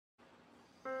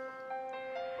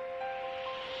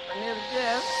near the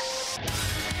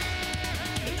death.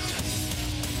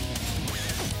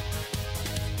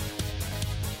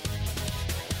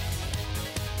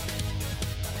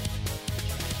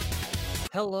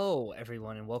 Hello,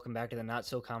 everyone, and welcome back to the Not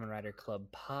So Common Rider Club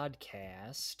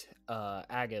podcast.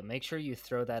 Aga, make sure you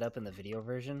throw that up in the video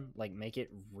version. Like, make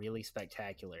it really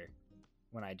spectacular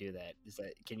when I do that.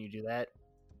 Can you do that?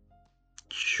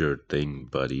 Sure thing,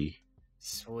 buddy.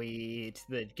 Sweet.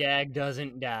 The gag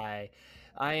doesn't die.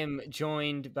 I am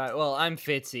joined by, I'm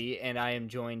Fitzy, and I am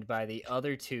joined by the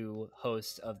other two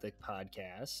hosts of the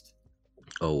podcast.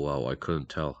 Oh wow, I couldn't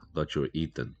tell. Thought you were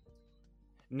Ethan.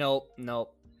 Nope,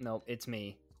 it's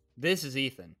me. This is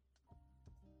Ethan.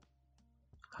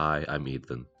 Hi, I'm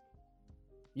Ethan.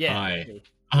 Yeah. Hi,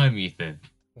 I'm Ethan.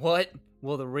 What?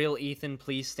 Will the real Ethan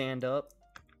please stand up?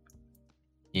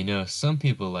 You know, some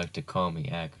people like to call me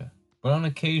Akka, but on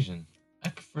occasion, I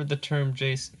prefer the term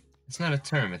Jason. It's not a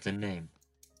term, it's a name.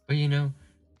 But you know,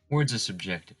 words are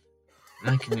subjective,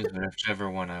 and I can use whichever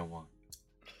one I want.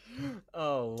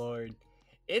 Oh, Lord.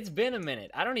 It's been a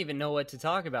minute. I don't even know what to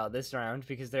talk about this round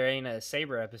because there ain't a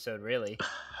Saber episode, really.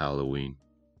 Halloween.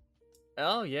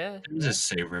 Oh, yeah. There's a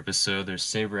Saber episode, there's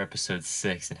Saber episode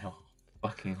 6, and how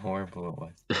fucking horrible it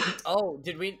was. Oh,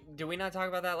 did we not talk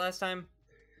about that last time?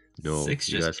 No, 6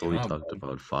 you just guys only came out, talked bud.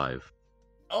 about 5.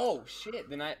 Oh, shit.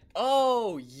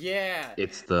 Oh, yeah.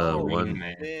 It's the Oh, one.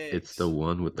 man. It's the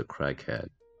one with the crackhead.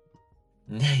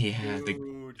 Yeah,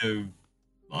 Dude. the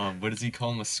what does he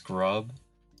call him, a scrub?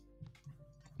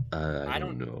 I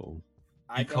don't know.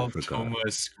 I He called don't... forgot. Toma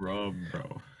a scrub,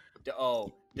 bro.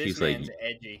 Oh, this He's like- man's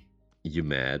edgy. You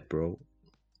mad, bro?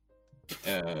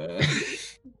 I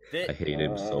hate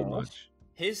him so much.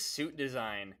 His suit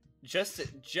design, just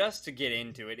to get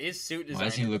into it, his suit design Why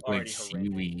does he is look like already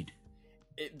horrendous. seaweed?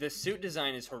 The suit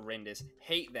design is horrendous.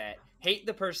 Hate that. Hate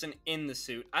the person in the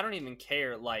suit. I don't even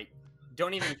care.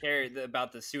 Don't even care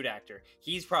about the suit actor.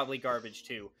 He's probably garbage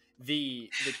too. The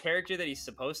character that he's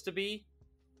supposed to be,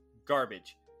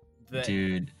 garbage.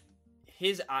 Dude,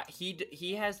 His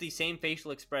he has the same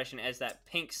facial expression as that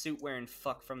pink suit wearing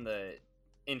fuck from the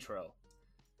intro.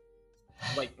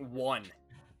 Like one.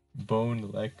 Bone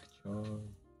Electron.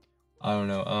 I don't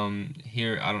know.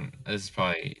 Here, I don't. This is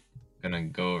probably gonna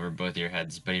go over both your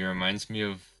heads, but he reminds me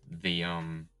of the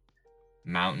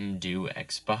Mountain Dew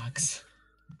Xbox.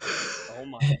 Oh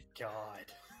my god.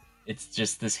 It's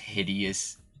just this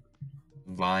hideous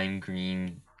lime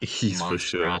green He's for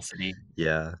sure. monstrosity.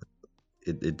 Yeah,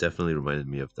 it definitely reminded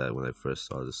me of that when I first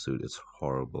saw the suit. It's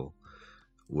horrible.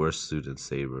 Worst suit in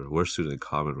Saber. Worst suit in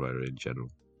Kamen Rider in general.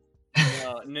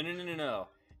 No.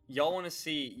 Y'all want to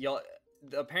see y'all?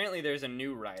 Apparently, there's a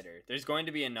new rider. There's going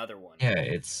to be another one. Yeah,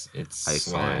 it's I saw it.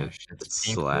 Slash. It's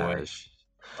Pink Boy. Slash.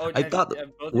 Oh, I thought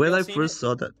have both of when y'all I seen first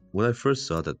it?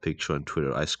 saw that picture on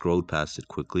Twitter, I scrolled past it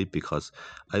quickly because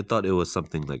I thought it was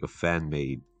something like a fan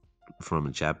made from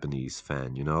a Japanese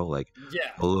fan, you know, like,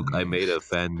 Yeah. oh look, I made a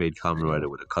fan made Kamen Rider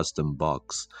with a custom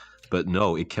box. But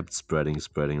no, it kept spreading,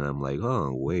 and I'm like,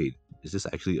 oh wait, is this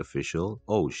actually official?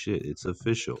 Oh shit, it's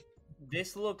official.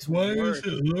 This looks Why worse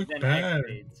does it look than bad?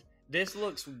 X-Aid's. This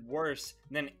looks worse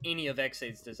than any of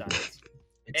X-Aid's designs.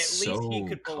 At It's least so he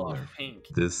could pull off colorful. pink.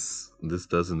 This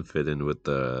doesn't fit in with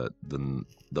the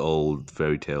old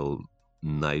fairy tale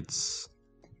knights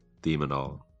theme and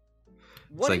all.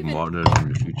 It's What like even?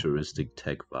 modern futuristic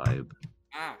tech vibe.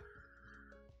 Ah.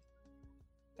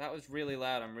 That was really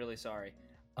loud. I'm really sorry.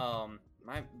 I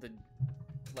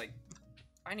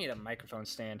need a microphone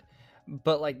stand.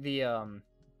 But like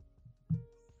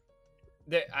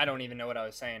I don't even know what I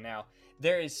was saying now.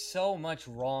 There is so much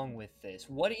wrong with this.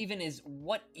 What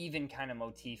even kind of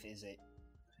motif is it?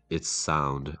 It's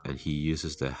sound, and he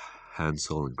uses the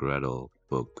Hansel and Gretel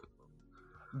book.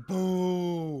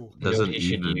 Boo! You know Doesn't what he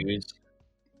should even use?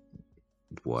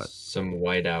 what? Some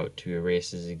whiteout to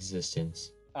erase his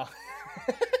existence. Oh.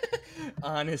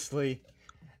 Honestly,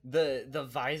 the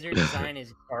visor design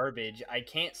is garbage. I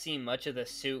can't see much of the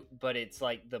suit, but it's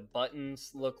like the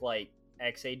buttons look like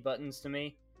X-Aid buttons to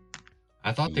me.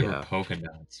 I thought they were Yeah. polka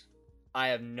dots.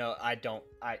 I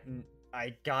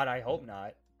hope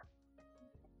not.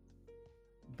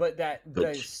 But the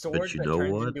But sword you that know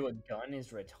turns what? into a gun is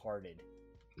retarded.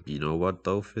 You know what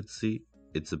though, Fitzy?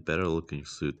 It's a better looking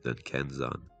suit than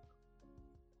Kenzan.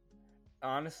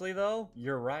 Honestly, though,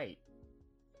 you're right.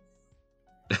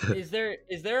 Is there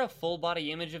a full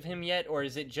body image of him yet, or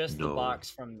is it just the No. box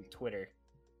from Twitter?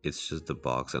 It's just the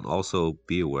box, and also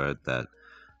be aware that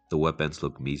the weapons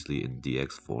look measly in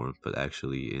DX form, but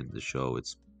actually in the show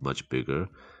it's much bigger.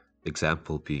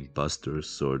 Example being Buster's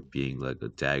sword being like a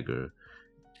dagger,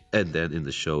 and then in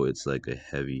the show it's like a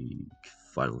heavy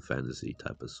Final Fantasy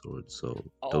type of sword, so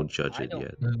Oh, don't judge I it don't.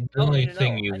 yet. The Oh no only no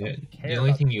thing no! I don't the care only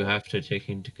about thing the you sword. have to take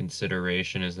into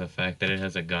consideration is the fact that it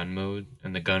has a gun mode,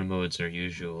 and the gun modes are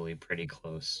usually pretty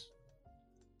close.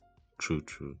 True,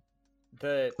 true.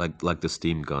 The Like the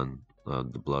Steam gun,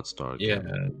 the Bloodstar Yeah,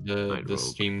 and Night the Rogue.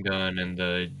 steam gun and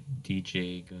the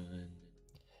DJ gun.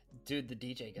 dude, the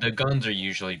DJ The gun. guns are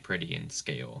usually pretty in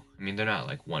scale. I mean, they're not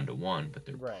like 1-to-1, but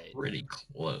they're Right. pretty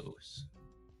close.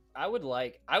 I would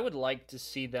like to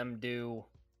see them do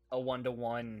a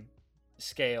 1-to-1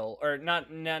 scale, or not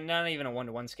even a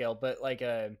 1-to-1 scale, but like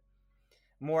a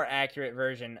more accurate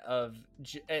version of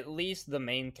at least the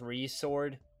main 3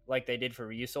 sword, like they did for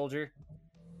Ryu Soldier,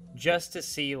 just to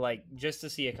see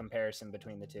a comparison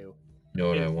between the two. You know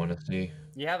what I want to see?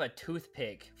 You have a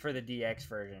toothpick for the DX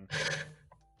version.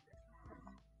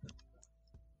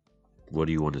 What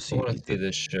do you want to I see, want to see Ethan?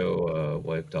 this show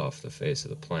wiped off the face of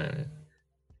the planet.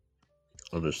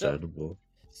 Understandable.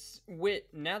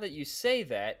 Now that you say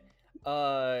that,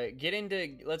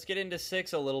 let's get into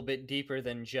 6 a little bit deeper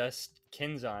than just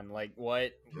Kinzon. Like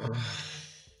what?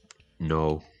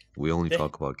 No, we only They-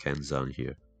 talk about Kenzan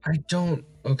here. I don't.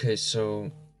 Okay, so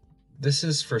this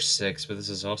is for 6, but this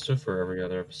is also for every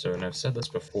other episode, and I've said this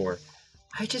before.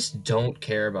 I just don't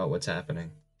care about what's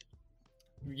happening.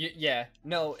 Yeah,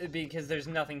 no, because there's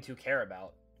nothing to care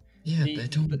about. Yeah, The- they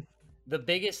don't. The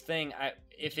biggest thing,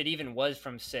 if it even was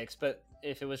from 6, but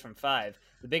if it was from 5,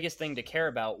 the biggest thing to care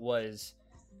about was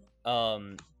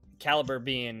Caliber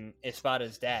being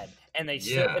Espada's dad, and they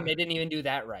didn't even do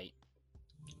that right.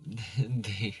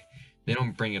 they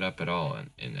don't bring it up at all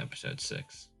in episode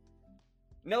 6.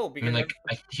 No, I because mean,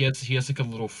 like he has like a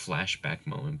little flashback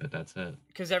moment, but that's it.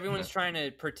 because everyone's trying to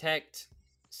protect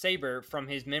Saber from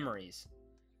his memories.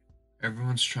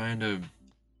 Everyone's trying to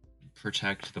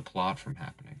protect the plot from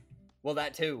happening. Well,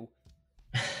 that too.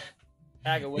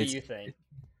 Aga, what do It's- you think?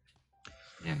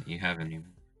 Yeah, you haven't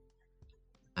even.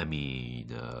 I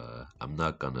mean, I'm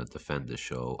not gonna defend the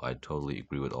show. I totally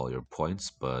agree with all your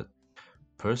points, but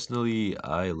personally,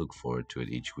 I look forward to it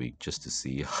each week just to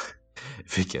see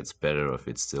if it gets better or if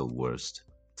it's still worse.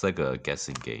 It's like a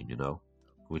guessing game, you know,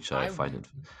 which I find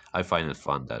it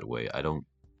fun that way. I don't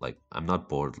I'm not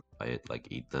bored by it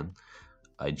like Ethan.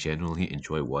 I genuinely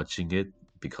enjoy watching it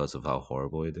because of how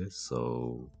horrible it is.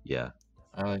 So yeah,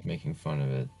 I like making fun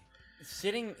of it.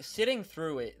 Sitting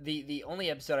through it, the only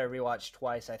episode I rewatched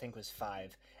twice I think was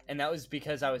 5, and that was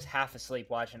because I was half asleep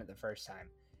watching it the first time.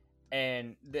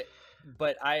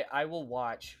 But I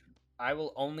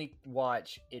will only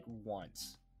watch it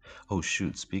once. Oh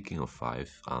shoot! Speaking of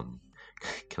 5,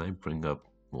 can I bring up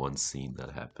one scene that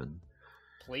happened?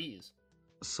 Please.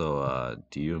 So,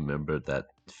 do you remember that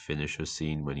finisher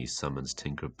scene when he summons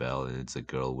Tinkerbell and it's a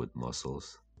girl with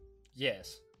muscles?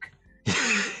 Yes.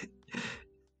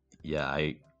 Yeah,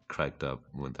 I cracked up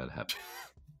when that happened.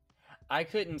 I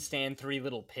couldn't stand Three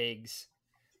Little Pigs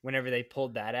whenever they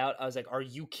pulled that out. I was like, are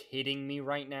you kidding me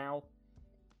right now?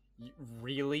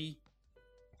 Really?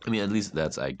 I mean, at least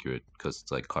that's accurate because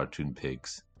it's like cartoon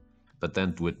pigs. But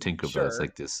then with Tinkerbell, it's Sure.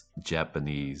 like this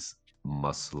Japanese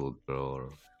muscle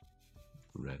girl.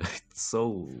 Right? It's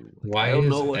so Why I don't is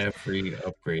know what. every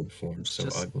upgrade form It's so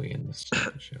just- ugly in this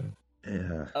stupid show?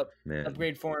 Yeah, man.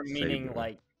 Upgrade form meaning Saber.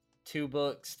 like 2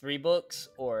 books, 3 books,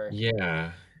 or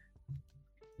Yeah.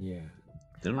 Yeah.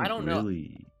 They I don't know.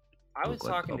 really I was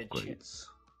look like talking to upgrades.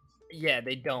 Yeah,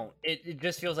 they don't. It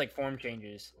just feels like form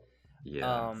changes.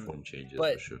 Yeah, form changes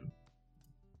but- for sure.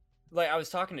 Like I was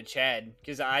talking to Chad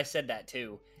because I said that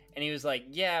too, and he was like,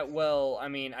 "Yeah, well, I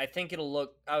mean, I think it'll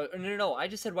look." No. I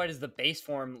just said, "Why does the base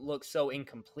form look so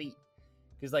incomplete?"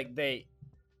 Because like they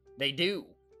do,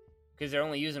 because they're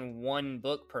only using 1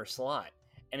 book per slot,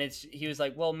 and he was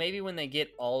like, "Well, maybe when they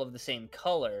get all of the same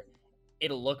color,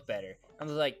 it'll look better." I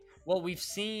was like, "Well, we've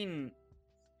seen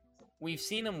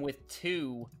them with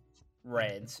 2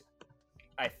 reds,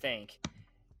 I think."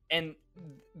 And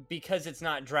because it's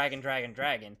not dragon,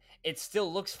 it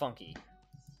still looks funky.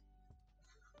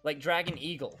 Like Dragon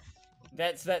Eagle.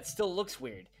 That still looks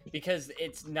weird because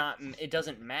it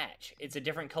doesn't match. It's a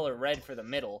different color red for the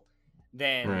middle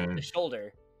than Right. the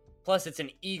shoulder. Plus it's an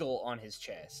eagle on his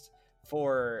chest.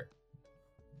 For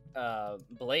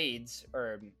Blades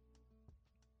or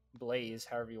Blaze,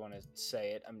 however you want to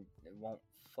say it. It won't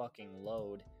fucking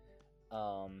load.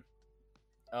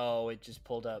 Oh, it just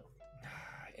pulled up.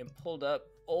 It pulled up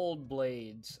old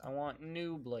blades. I want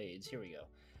new blades. Here we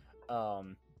go.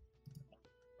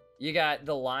 You got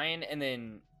the Lion and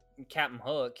then Captain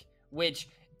Hook, which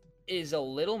is a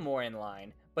little more in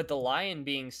line, but the Lion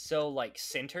being so like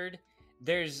centered,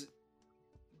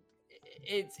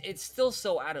 it's still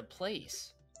so out of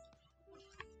place.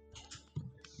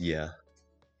 Yeah.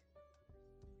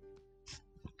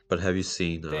 But have you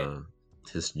seen Then,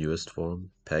 his newest form?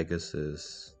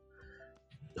 Pegasus,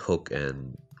 Hook,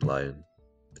 and Lion.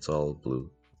 It's all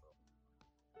blue.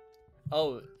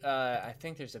 oh, I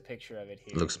think there's a picture of it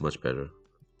It here. looks much better.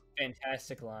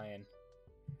 Fantastic Lion.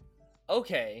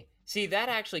 Okay, see that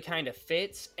actually kind of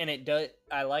fits, and it does.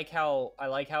 I like how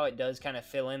it does kind of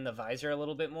fill in the visor a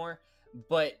little bit more,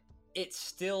 but it's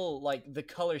still like the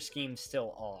color scheme's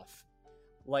still off.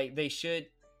 Like they should,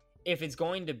 if it's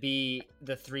going to be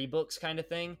the 3 books kind of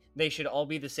thing, they should all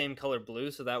be the same color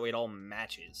blue, so that way it all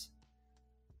matches.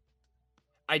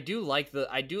 I do like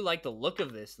the look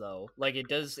of this though. Like it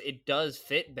does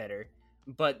fit better,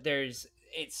 but it's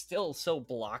still so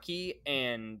blocky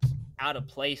and out of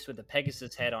place with the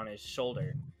Pegasus head on his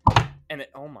shoulder. And then,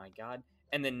 oh my god.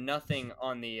 And then nothing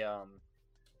on the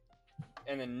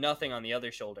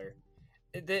other shoulder.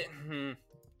 This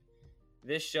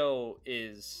show's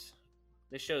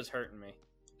hurting me.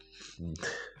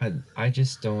 I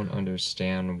just don't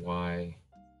understand why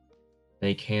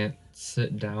they can't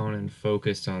sit down and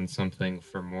focus on something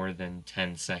for more than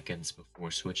 10 seconds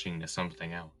before switching to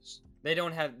something else. They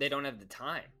don't have the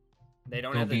time. They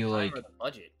don't They'll have the be time like- or the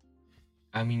budget.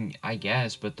 I mean, I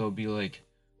guess, but they'll be like,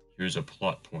 here's a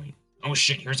plot point. Oh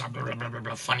shit, here's a blah, blah, blah,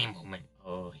 blah, funny moment.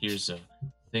 Oh, here's a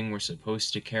thing we're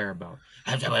supposed to care about.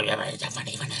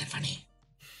 Funny.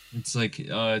 It's like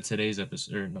today's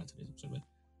episode, or not today's episode, but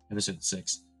episode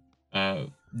 6.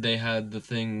 They had the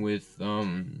thing with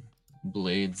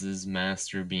Blades'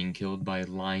 master being killed by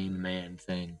Lion Man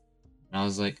thing. And I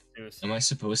was like, am I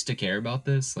supposed to care about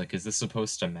this? Like, is this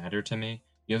supposed to matter to me?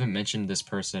 You haven't mentioned this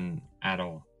person at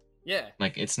all. Yeah.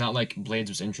 Like, it's not like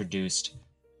Blades was introduced.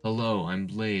 Hello, I'm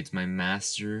Blades. My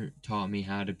master taught me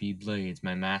how to be Blades.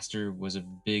 My master was a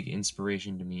big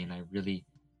inspiration to me, and I really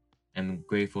am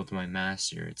grateful to my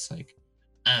master. It's like,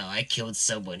 oh, I killed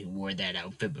someone who wore that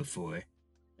outfit before.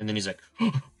 And then he's like,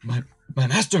 oh, my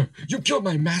master! You killed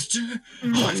my master!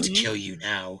 I'll have to kill you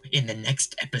now in the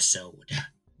next episode.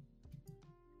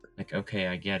 Like, okay,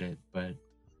 I get it, but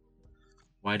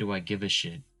why do I give a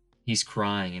shit? He's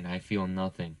crying and I feel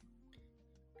nothing.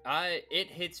 It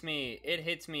hits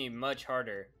me much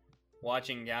harder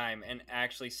watching Gaim and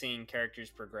actually seeing characters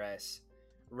progress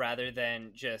rather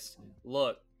than just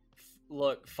look,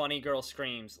 funny girl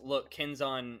screams, look,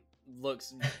 Kinzon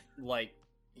looks like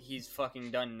he's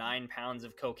fucking done 9 pounds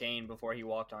of cocaine before he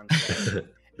walked on stage.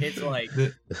 It's like,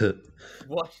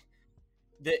 what?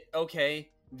 Okay,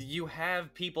 you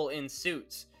have people in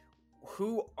suits.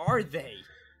 Who are they?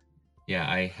 Yeah,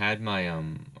 I had my or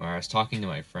I was talking to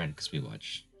my friend because we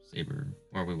watch Saber,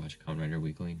 or we watch Kamen Rider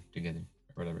Weekly together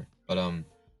or whatever. But I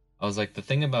was like, the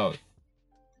thing about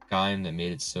Gaim that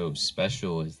made it so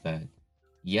special is that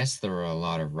yes, there are a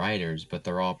lot of writers, but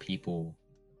they're all people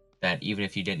that even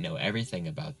if you didn't know everything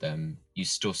about them, you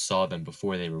still saw them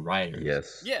before they were writers.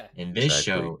 Yes. Yeah. In this Exactly.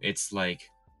 show, it's like,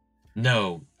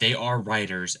 no, they are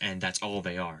writers, and that's all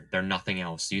they are. They're nothing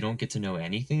else. So you don't get to know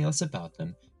anything else about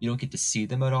them. You don't get to see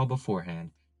them at all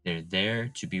beforehand. They're there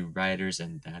to be writers,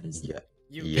 and that is Yeah.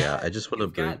 You've I just want to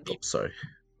bring. Oh, sorry.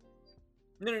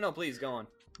 No, please go on.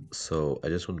 So I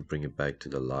just want to bring it back to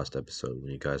the last episode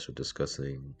when you guys were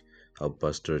discussing how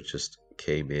Buster just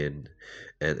came in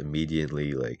and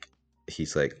immediately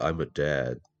he's like, I'm a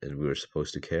dad and we were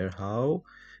supposed to care how?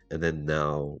 And then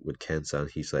now with Ken-san,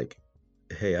 he's like,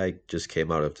 hey, I just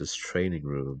came out of this training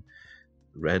room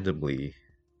randomly.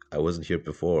 I wasn't here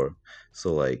before.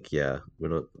 So we're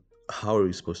not, how are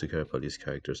we supposed to care about these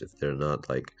characters if they're not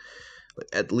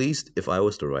at least if I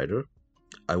was the writer,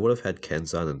 I would have had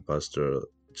Ken-san and Buster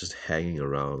just hanging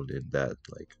around in that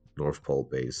North Pole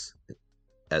base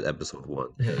at episode 1.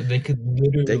 They could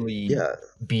literally Yeah,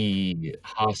 be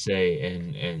Hase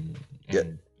and Yeah.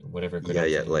 whatever. good yeah,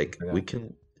 else yeah. I Like forgot. we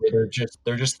can, They're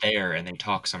just there and they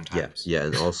talk yeah, sometimes. yeah,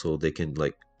 and also they can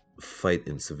fight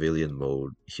in civilian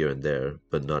mode here and there,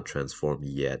 but not transform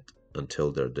yet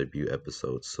until their debut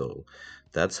episode. So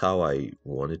that's how I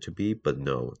want it to be. But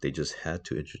no, they just had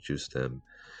to introduce them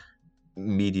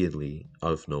immediately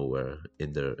out of nowhere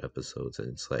in their episodes, and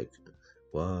it's like,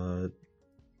 what?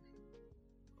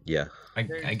 Yeah,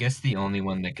 I guess the only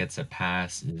one that gets a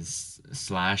pass is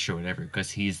Slash or whatever,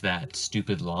 because he's that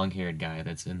stupid long-haired guy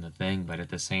that's in the thing. But at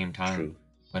the same time, true.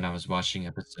 when I was watching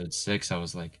episode 6, I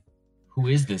was like, who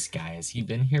is this guy? Has he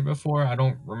been here before? I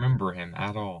don't remember him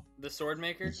at all. The sword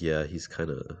maker? Yeah, he's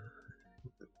kind of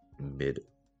mid.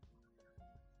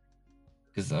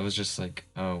 Because I was just like,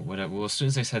 oh, whatever. Well, as soon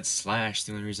as I said Slash,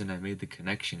 the only reason I made the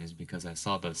connection is because I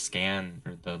saw the scan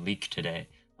or the leak today.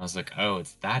 I was like, oh,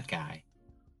 it's that guy.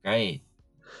 Great.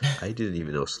 I didn't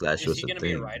even know Slash Is was he a gonna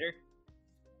be a thing. writer?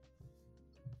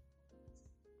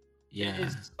 Yeah.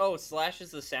 Slash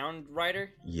is the sound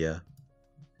writer. Yeah.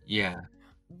 Yeah.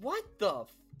 What the?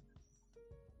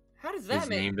 How does that His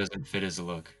make? name doesn't fit his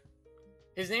look.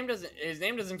 His name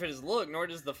doesn't fit his look, nor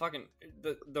does the fucking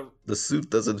The suit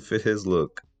doesn't fit his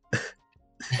look.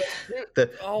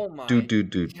 oh my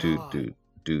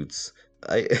Dudes.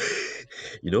 I,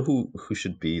 you know who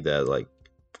should be that like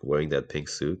wearing that pink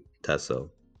suit? Tesso.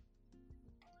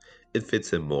 It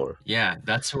fits him more. Yeah,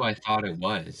 that's who I thought it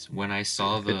was. When I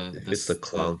saw It fits the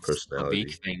clown a personality.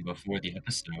 beak thing before the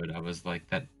episode, I was like,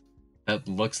 that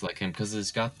looks like him because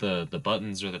it's got the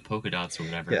buttons or the polka dots or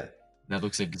whatever. Yeah. That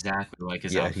looks exactly like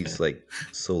his Yeah, outfit. he's like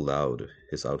so loud,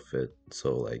 his outfit.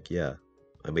 So like, yeah,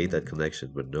 I made that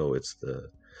connection, but no, it's the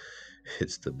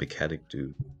mechanic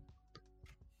dude.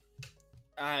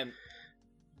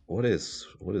 What is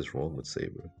wrong with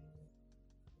Saber?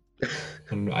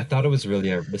 And I thought it was really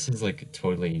this is like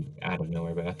totally out of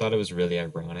nowhere, but I thought it was really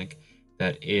ironic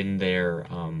that in their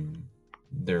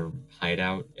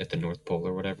hideout at the North Pole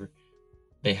or whatever,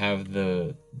 they have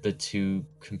the two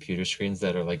computer screens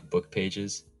that are like book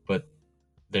pages, but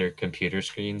they're computer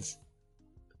screens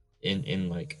in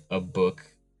like a book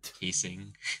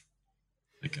casing.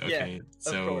 Like, okay, yeah,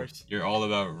 so you're all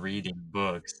about reading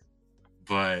books,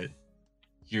 but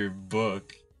your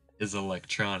book is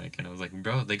electronic. And I was like,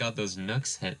 bro, they got those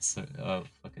Nooks hits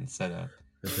fucking set up.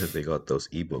 They got those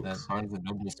ebooks. That Barnes and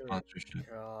Noble sponsorship.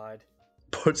 God.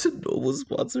 Barnes and Noble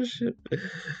sponsorship.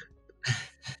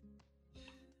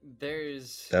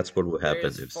 That's what will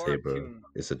happen if Saber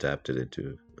is adapted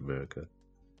into America.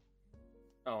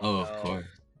 Oh, no. Of course.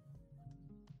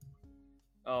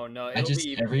 Oh no! I just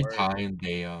every time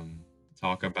they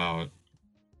talk about,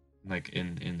 like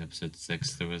in episode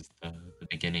 6, there was the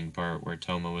beginning part where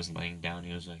Toma was laying down.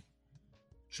 He was like,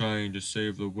 trying to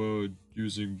save the world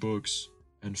using books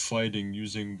and fighting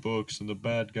using books, and the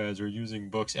bad guys are using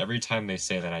books. Every time they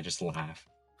say that, I just laugh.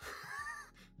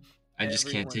 I just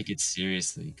can't take it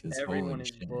seriously because holy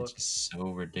shit, it's just so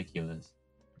ridiculous.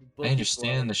 I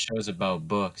understand the show's about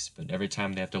books, but every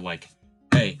time they have to like,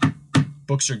 hey,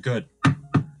 books are good.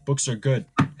 Books are good.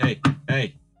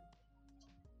 Hey.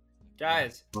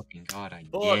 Guys. Oh, fucking God, I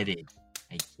get it.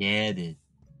 I get it.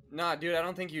 Nah, dude, I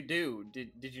don't think you do.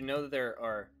 Did you know that there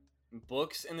are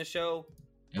books in the show?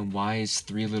 And why is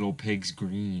Three Little Pigs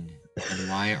green? And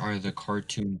why are the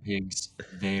cartoon pigs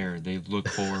there? They look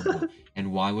horrible.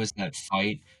 And why was that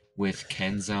fight with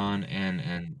Kenzan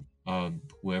and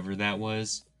whoever that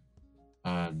was?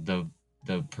 The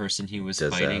person he was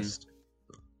fighting.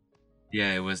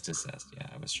 Yeah, it was Dissest. Yeah,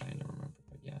 I was trying to remember,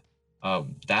 but yeah.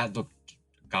 That looked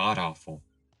god awful.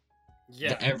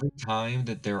 Yeah. Every time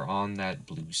that they're on that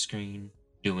blue screen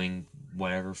doing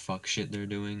whatever fuck shit they're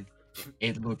doing,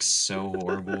 it looks so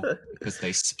horrible because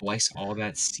they splice all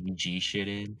that CG shit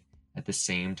in at the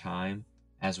same time,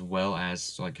 as well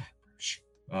as like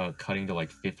cutting to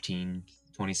like 15-20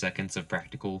 seconds of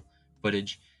practical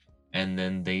footage, and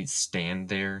then they stand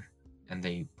there and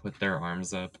they put their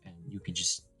arms up and you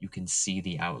can see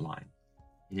the outline.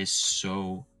 It is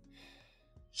so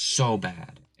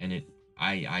bad, and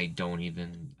I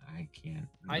can't.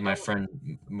 My friend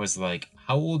was like,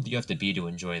 how old do you have to be to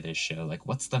enjoy this show? Like,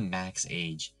 what's the max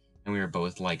age? And we were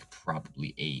both like,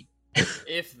 probably 8.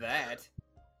 If that.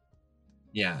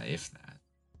 Yeah, if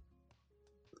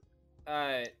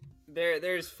that.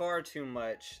 There's far too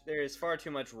much. There's far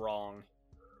too much wrong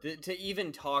to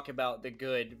even talk about the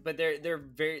good, but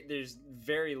there's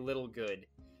very little good.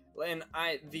 And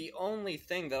the only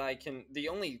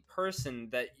person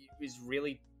that is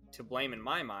really to blame in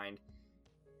my mind,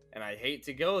 and I hate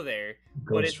to go there,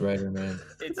 but it's writer, man.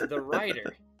 It's the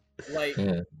writer. Like,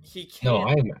 yeah. He can't.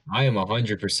 No, I am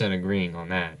 100% agreeing on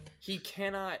that. He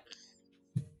cannot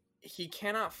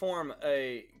form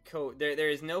a there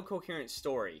is no coherent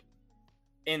story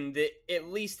at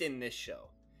least in this show.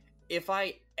 If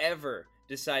I ever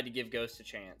decide to give Ghost a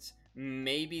chance,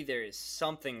 maybe there is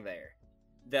something there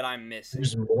that I'm missing.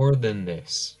 There's more than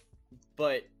this.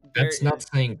 But that's not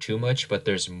saying too much, but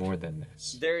there's more than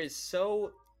this. There is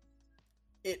so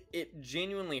it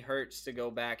genuinely hurts to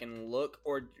go back and look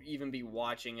or even be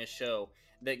watching a show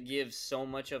that gives so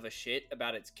much of a shit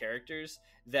about its characters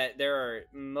that there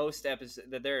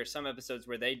are some episodes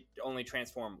where they only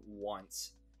transform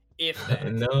once. If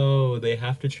that. No, they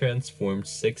have to transform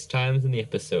 6 times in the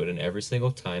episode, and every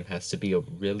single time has to be a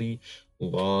really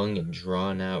long and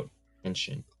drawn out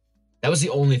tension. That was the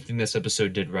only thing this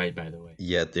episode did right, by the way.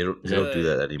 Yeah, they don't do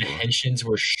that anymore. The tensions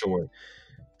were short.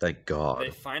 Thank God.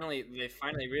 They finally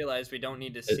realized we don't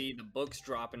need to see the books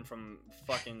dropping from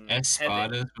fucking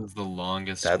Espadas was the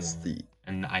longest That's one. the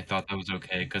and I thought that was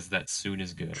okay because that suit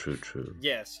is good. True.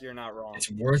 Yes, you're not wrong.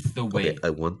 It's worth the Okay,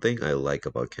 wait. one thing I like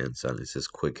about Kansan is his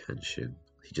quick henshin.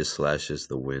 He just slashes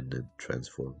the wind and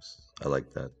transforms. I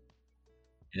like that.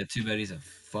 Yeah, too bad he's a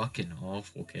fucking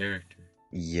awful character.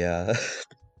 Yeah,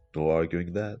 no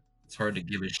arguing that. It's hard to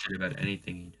give a shit about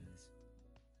anything he does.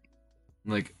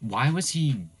 Like, why was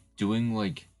he doing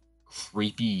like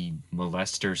creepy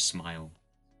molester smile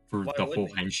for Why the would whole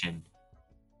he? henshin?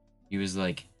 He was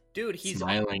like Dude, he's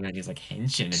smiling and he's like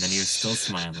henshin, and then he was still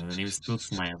smiling, and then he was still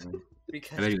smiling. I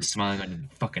because bet he was smiling under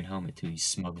the fucking helmet too. You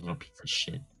smug little piece of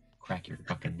shit. Crack your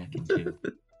fucking neck in two.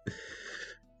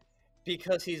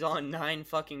 because he's on 9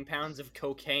 fucking pounds of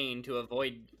cocaine to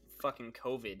avoid fucking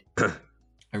COVID.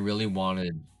 I really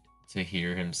wanted to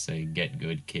hear him say "Get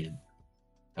good, kid."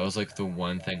 That was like the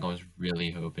one thing I was really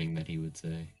hoping that he would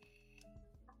say.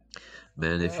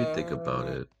 Man, if you think about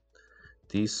it,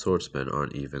 these swordsmen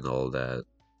aren't even all that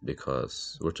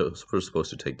because we're supposed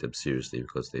to take them seriously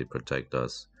because they protect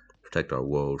us, protect our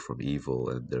world from evil,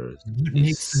 and they're What these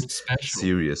makes them special?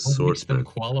 serious What makes them swordsmen.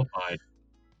 qualified?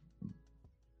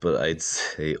 But I'd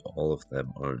say all of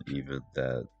them aren't even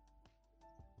that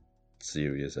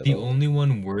serious at The all. only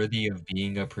one worthy of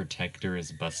being a protector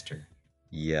is Buster.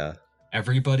 Yeah,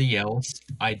 Everybody else,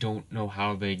 I don't know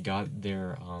how they got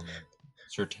their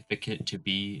certificate to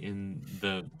be in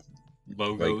the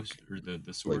logos or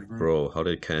the sword like group. bro, how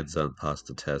did Kansan pass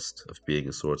the test of being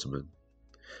a swordsman?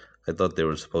 I thought they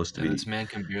were supposed to be. This man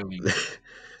can barely.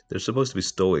 They're supposed to be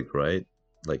stoic, right?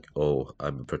 Like, oh,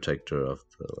 I'm a protector of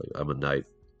I'm a knight.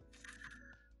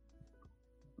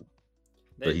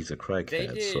 But he's a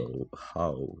crackhead, so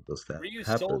how does that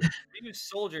happen? Ryu's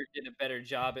Soldier did a better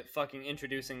job at fucking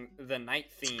introducing the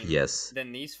night theme Yes.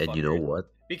 than these fuckers. And you know what?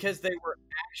 Because they were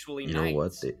actually You knights.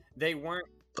 know what? They weren't...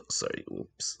 Oh, sorry,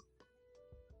 whoops.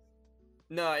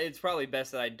 No, it's probably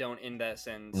best that I don't end that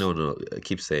sentence. No,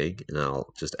 keep saying, and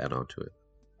I'll just add on to it.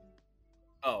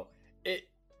 Oh,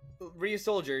 Ryu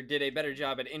Soldier did a better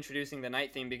job at introducing the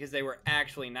night theme because they were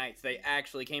actually knights. They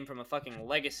actually came from a fucking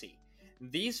legacy.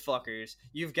 These fuckers,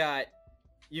 you've got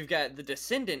the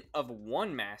descendant of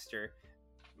one master,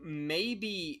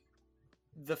 maybe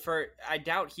the first. I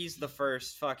doubt he's the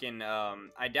first fucking.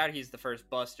 I doubt he's the first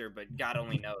Buster, but God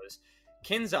only knows.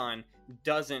 Kinzan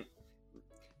doesn't.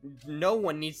 No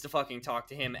one needs to fucking talk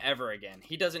to him ever again.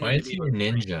 He doesn't. Why is he a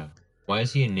ninja? Why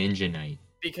is he a ninja knight?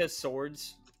 Because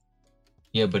swords.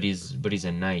 Yeah, but he's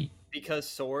a knight. Because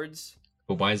swords.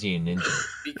 But why is he a ninja?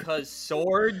 Because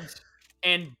swords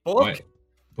and book.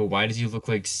 But why does he look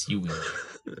like seaweed?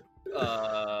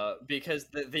 Because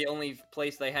the only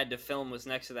place they had to film was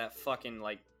next to that fucking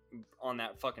on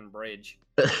that fucking bridge.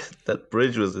 That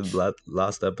bridge was in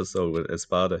last episode when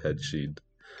Espada had sheen.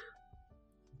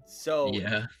 So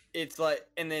yeah, it's like,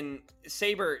 and then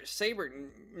Saber.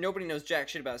 Nobody knows jack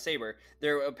shit about Saber.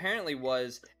 There apparently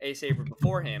was a Saber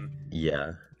before him.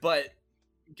 Yeah. But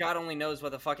God only knows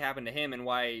what the fuck happened to him and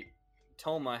why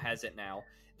Toma has it now.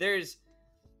 There's,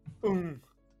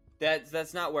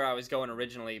 that's not where I was going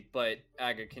originally. But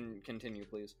Aga, can continue,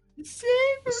 please.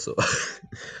 So,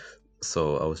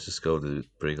 so I was just going to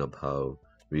bring up how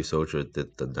Ryu Soldier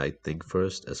did the night thing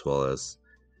first, as well as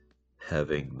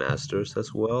having masters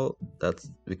as well.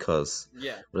 That's because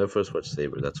when I first watched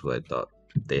Saber, that's what I thought.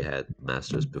 They had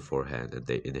masters beforehand, and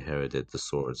they inherited the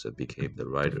swords and became the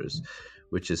riders,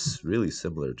 which is really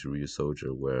similar to Ryu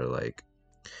Soldier, where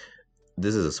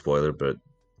this is a spoiler, but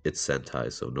it's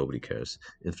Sentai, so nobody cares.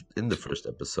 In the first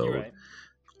episode,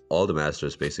 all the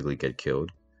masters basically get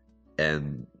killed,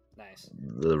 and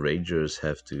the Rangers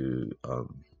have to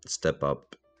step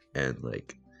up and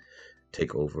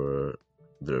take over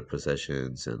their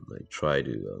possessions and try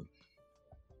to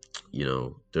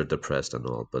they're depressed and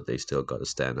all, but they still got to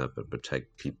stand up and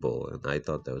protect people, and I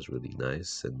thought that was really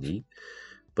nice and neat.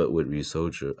 But with Ryu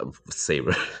Soldier, with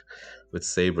Saber with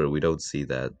Saber, we don't see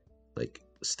that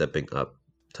stepping up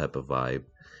type of vibe,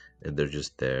 and they're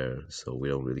just there, so we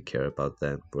don't really care about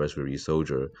them. Whereas with Ryu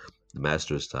Soldier, the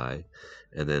masters die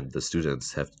and then the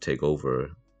students have to take over,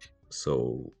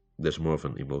 so there's more of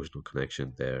an emotional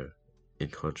connection there, in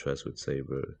contrast with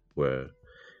Saber, where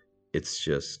it's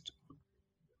just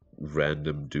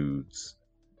random dudes.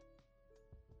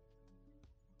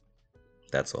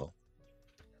 That's all.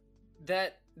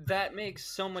 That makes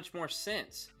so much more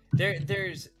sense. I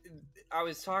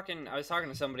was talking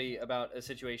to somebody about a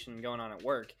situation going on at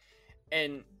work,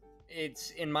 and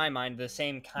it's, in my mind, the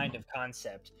same kind of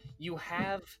concept. You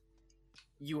have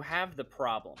the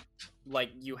problem.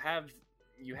 You have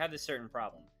this certain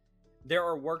problem. There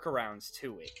are workarounds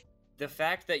to it. The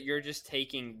fact that you're just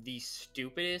taking the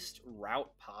stupidest route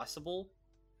possible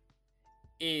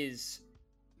is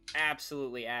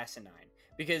absolutely asinine.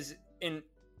 Because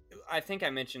I think I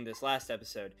mentioned this last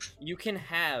episode, you can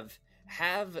have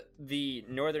the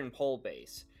Northern Pole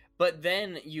base, but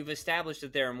then you've established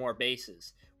that there are more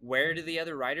bases. Where do the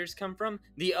other riders come from?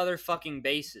 The other fucking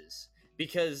bases,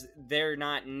 because they're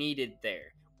not needed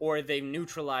there, or they've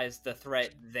neutralized the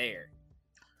threat there.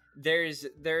 There's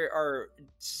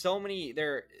so many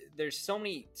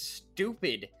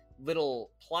stupid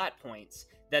little plot points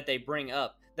that they bring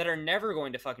up that are never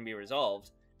going to fucking be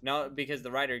resolved. Not because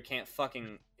the writer can't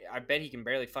fucking, I bet he can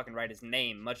barely fucking write his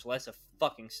name, much less a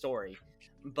fucking story.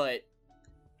 But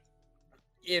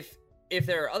if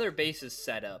there are other bases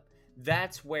set up,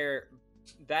 that's where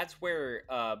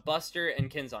Buster and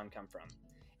Kinzon come from.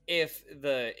 If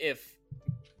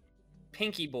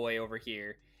Pinky Boy over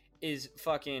here is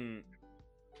fucking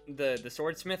the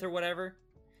swordsmith or whatever,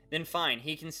 then fine,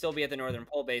 he can still be at the Northern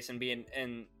Pole base and be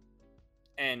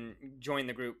and join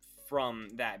the group from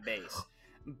that base.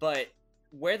 But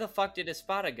where the fuck did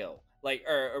Espada go? Like,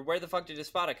 or where the fuck did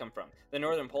Espada come from? The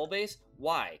Northern Pole base?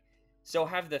 Why? So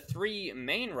have the three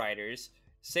main riders,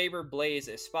 Saber, Blaze,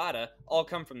 Espada, all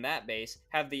come from that base.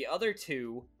 Have the other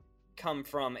two come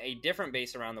from a different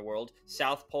base around the world.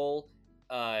 South Pole,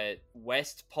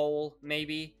 West Pole,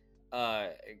 maybe.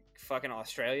 Fucking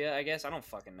Australia, I guess. I don't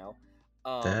fucking know.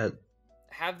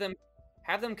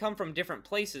 Have them come from different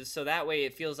places, so that way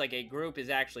it feels like a group is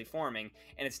actually forming,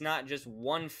 and it's not just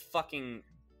one fucking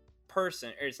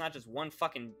person, or it's not just one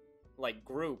fucking like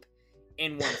group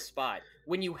in one spot.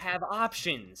 When you have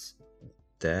options,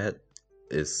 that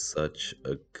is such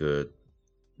a good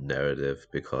narrative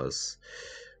because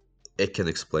it can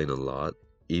explain a lot.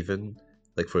 Even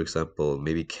like, for example,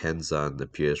 maybe Kenzan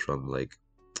appears from like,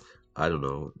 I don't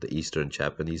know, the Eastern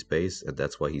Japanese base, and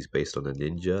that's why he's based on a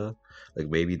ninja. Like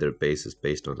maybe their base is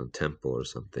based on a temple or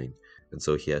something, and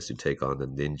so he has to take on the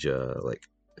ninja like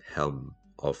helm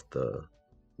of the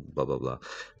blah blah blah.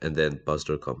 And then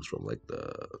Buster comes from like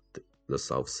the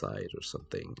south side or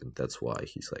something, and that's why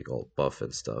he's like all buff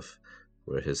and stuff,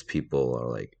 where his people are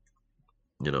like,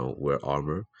 wear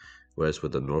armor, whereas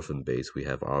with the northern base we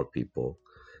have our people.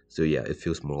 So yeah, it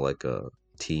feels more like a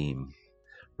team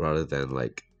rather than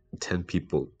like 10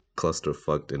 people cluster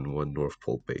fucked in one North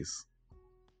Pole base.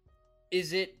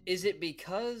 Is it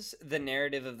because the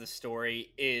narrative of the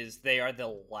story is they are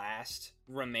the last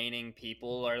remaining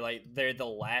people, or like they're the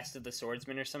last of the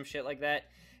swordsmen or some shit like that?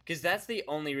 Because that's the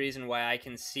only reason why I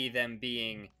can see them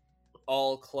being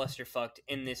all clusterfucked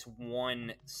in this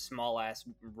one small ass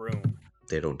room.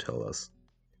 They don't tell us.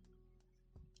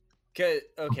 Okay.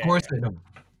 Of course they don't.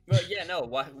 Well, yeah, no.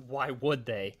 Why would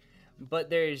they? But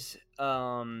there's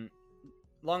long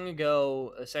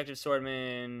ago, a sect of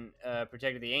swordmen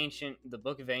protected the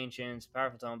Book of Ancients,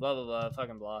 powerful tome, blah blah blah,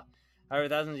 fucking blah. However,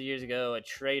 thousands of years ago, a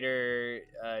traitor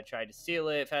tried to steal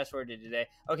it. Fast forward to today.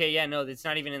 Okay, yeah, no, it's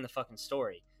not even in the fucking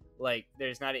story. Like,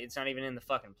 it's not even in the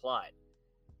fucking plot.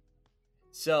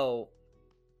 So,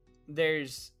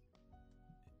 there's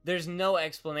no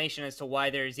explanation as to why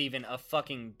there's even a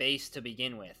fucking base to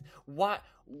begin with.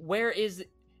 Where is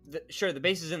sure, the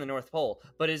base is in the North Pole,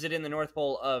 but is it in the North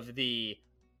Pole of the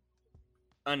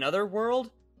another world,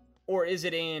 or is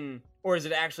it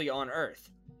actually on Earth?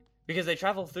 Because they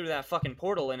travel through that fucking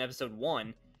portal in episode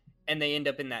 1, and they end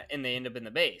up in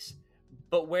the base.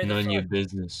 But where the none of your fuck?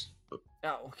 business.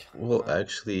 Oh, Well,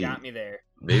 actually, got me there.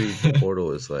 maybe the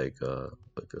portal is like a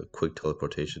quick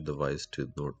teleportation device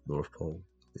to North Pole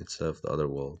instead of the other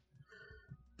world.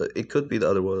 But it could be the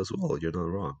other world as well. You're not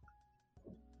wrong.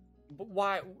 But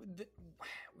why?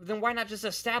 Then why not just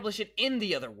establish it in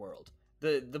the other world,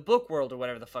 the book world, or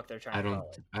whatever the fuck they're trying to call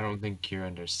it? I don't think you're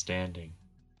understanding.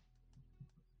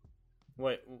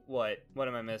 What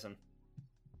am I missing?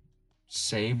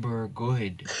 Saber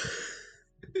good.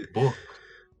 Book.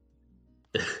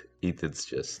 Ethan's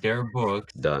just Their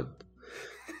books. done.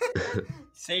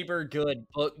 Saber good,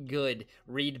 book good,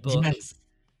 read book.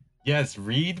 Yes,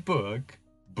 read book,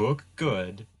 book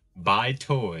good, buy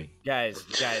toy. Guys,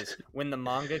 when the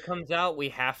manga comes out, we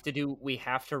have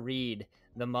to read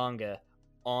the manga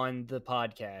on the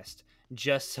podcast,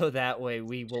 just so that way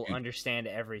we will understand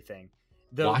everything.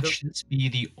 Watch this be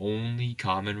the only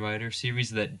Kamen Rider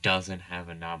series that doesn't have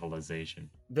a novelization.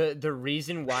 The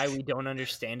reason why we don't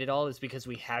understand it all is because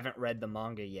we haven't read the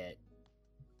manga yet.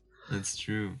 That's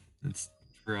true. It's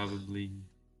probably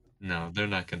no. They're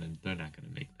not gonna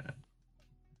make that.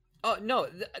 Oh no!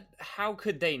 How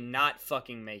could they not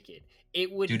fucking make it?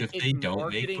 It would. Dude, if they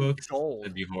don't make books, gold.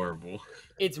 that'd be horrible.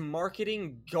 It's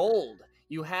marketing gold.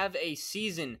 You have a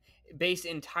season. based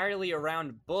entirely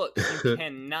around books. You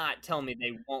cannot tell me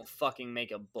they won't fucking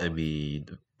make a book. I mean,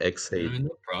 I X8 mean,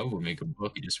 they'll probably make a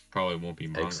book. It just probably won't be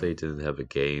manga. X8 didn't have a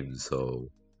game, so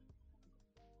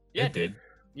yeah, it did.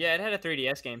 Yeah, it had a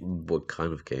 3DS game. what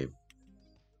kind of game?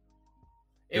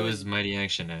 It was Mighty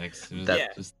Action X. It was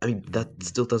That just... I mean, that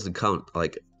still doesn't count.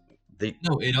 Like,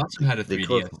 No, it also had a they 3DS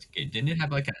could've- game. Didn't it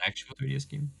have like an actual 3DS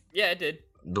game? Yeah, it did.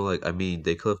 no, like I mean,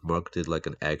 they could have marketed like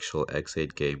an actual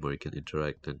X8 game where you can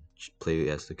interact and play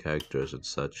as the characters and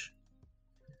such.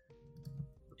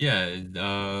 Yeah,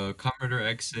 Commodore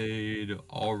X8,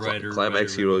 All Rider.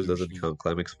 Climax Rider Heroes doesn't Revolution. count.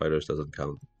 Climax Fighters doesn't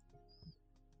count.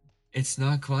 It's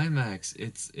not Climax.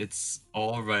 It's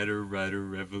All Rider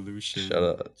Revolution. Shut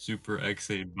up. Super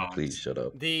X8 box. Please shut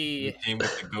up. The It came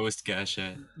with the Ghost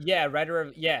Gashette. yeah,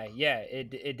 it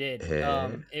did. Eh?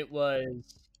 It was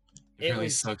It It really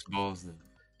was- sucks balls though.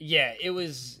 yeah, it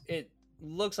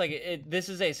looks like this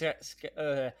is a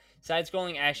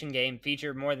side-scrolling action game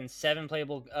featured more than 7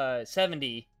 playable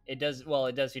 70. It does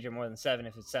feature more than 7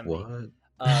 if it's 70. What?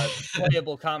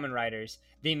 Playable Kamen Riders,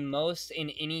 the most in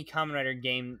any Kamen Rider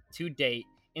game to date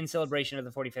in celebration of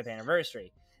the 45th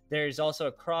anniversary. There's also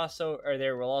a crossover, or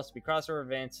there will also be crossover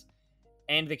events,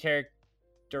 and the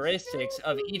characteristics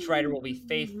of each rider will be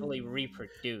faithfully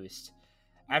reproduced.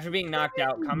 After being knocked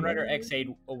out, Kamen Rider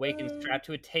X8 awakens trapped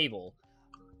to a table.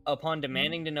 Upon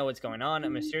demanding to know what's going on, a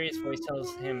mysterious voice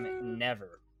tells him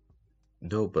never.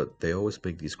 No, but they always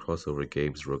make these crossover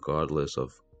games regardless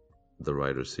of the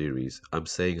Rider series. I'm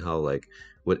saying how, like,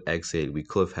 with X8, we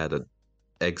could have had an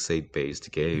X8 based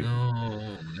game.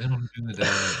 No, they don't do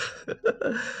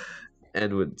that.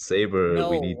 And with Saber, No,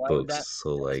 we need why would books. that-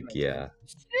 So, that like, doesn't make yeah.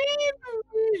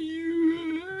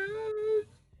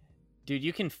 Dude,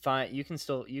 you can find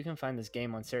this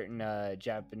game on certain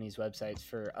Japanese websites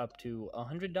for up to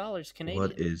 $100 Canadian.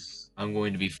 What is I'm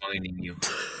going to be finding you.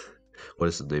 what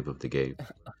is the name of the game?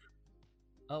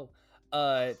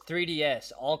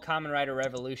 3DS All Kamen Rider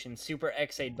Revolution Super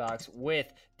X8 box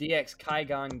with DX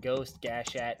Kaigon Ghost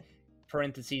Gashat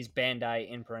parentheses Bandai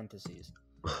in parentheses.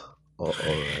 All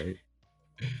right.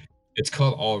 It's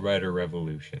called All Rider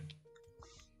Revolution.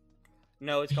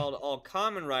 No, it's called All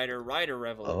Kamen Rider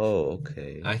Revolution. Oh,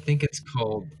 okay. I think it's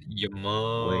called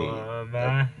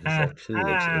Yamama. This actually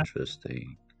looks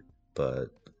interesting, but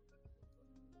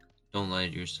Don't lie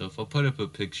to yourself. I'll put up a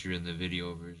picture in the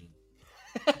video version.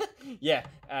 Yeah,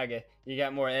 okay. You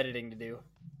got more editing to do.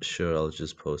 sure, I'll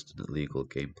just post an illegal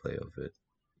gameplay of it.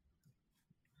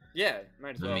 Yeah,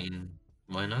 might as well. I mean,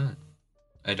 why not?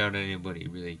 I doubt anybody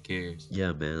really cares.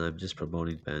 Yeah, man, I'm just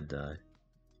promoting Bandai.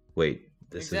 Wait,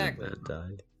 this Exactly. isn't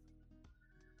Bandai.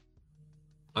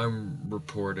 I'm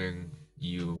reporting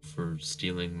you for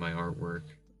stealing my artwork.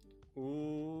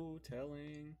 Ooh,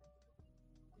 telling.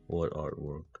 What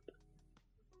artwork?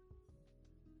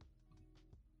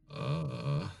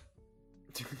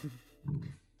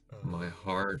 My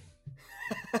heart.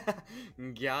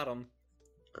 Got him.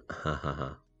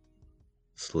 Hahaha.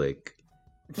 Slick.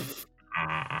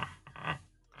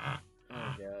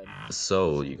 Oh god.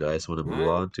 So, you guys want to move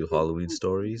on to Halloween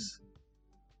stories?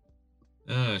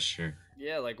 Sure.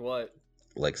 Yeah, like what?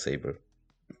 Like Saber.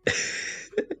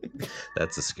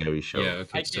 That's a scary show. Yeah,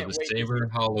 okay, I so can't the wait to Saber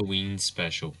Halloween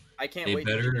special. I can't They wait.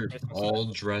 to see better Christmas all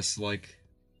stuff. dress like...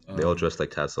 They all dress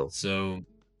like Tassel. So,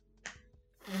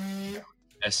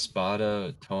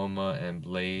 Espada, Toma, and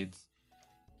Blades,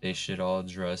 they should all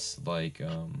dress like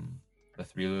the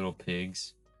Three Little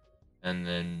Pigs. And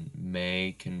then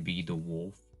May can be the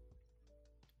wolf.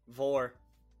 Vor.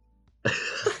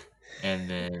 And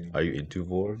then Are you into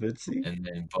Vor, Vinci? and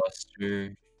then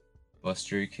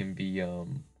Buster can be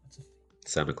what's it?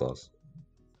 Santa Claus.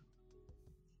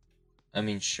 I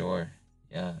mean, sure.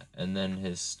 Yeah. And then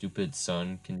his stupid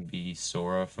son can be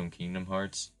Sora from Kingdom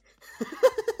Hearts.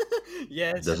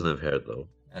 Yes. Doesn't have hair though.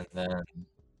 And then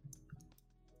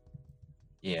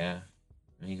yeah,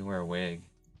 he can wear a wig.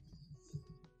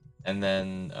 And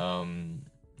then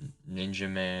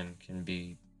Ninja Man can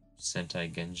be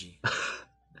Sentai Genji.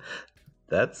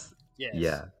 That's Yes.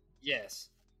 yeah. Yes.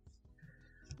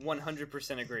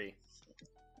 100% agree.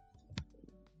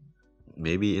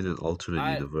 Maybe in an alternate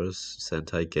I- universe,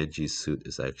 Sentai Genji's suit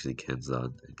is actually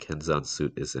Kenzan, and Kenzan's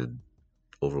suit is in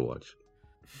Overwatch.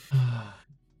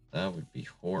 That would be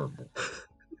horrible.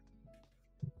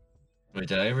 Wait,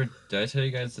 did I tell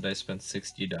you guys that I spent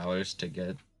 $60 to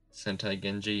get Sentai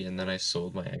Genji and then I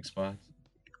sold my Xbox?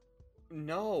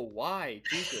 No, why?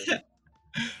 Jesus.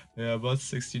 Yeah, I bought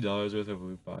 $60 worth of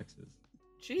loot boxes.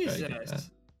 Jesus. that.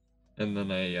 And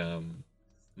then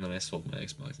I sold my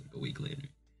Xbox like a week later.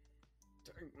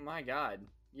 My god.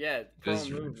 Yeah, That's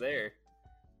pro move there.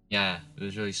 Yeah, it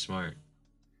was really smart.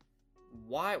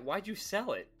 Why'd you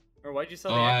sell it? Or why'd you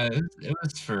sell Oh, the act? it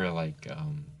was for like it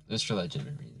was for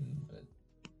legitimate reason, but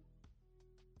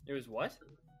It was what?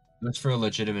 it was for a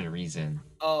legitimate reason.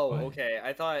 Oh, But, okay.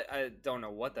 I don't know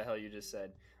what the hell you just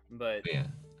said, but but yeah,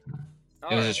 it all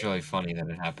was right. just really funny that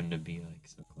it happened to be like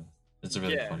so close. It's a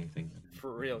really Yeah, funny thing.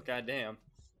 for real. Goddamn.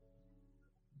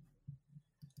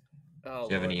 Oh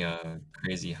Do you have Lord. any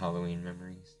crazy Halloween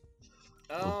memories?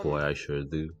 Oh boy, I sure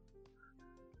do.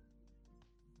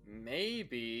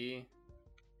 Maybe.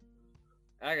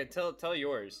 I could tell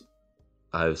yours.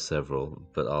 I have several,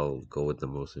 but I'll go with the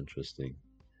most interesting.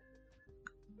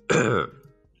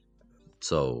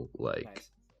 So, like,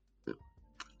 Nice.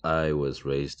 I was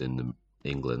raised in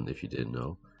England, if you didn't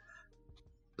know.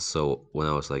 So, when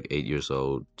I was like 8 years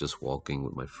old, just walking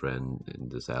with my friend in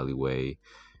this alleyway,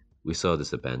 we saw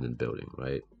this abandoned building,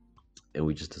 right? And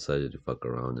we just decided to fuck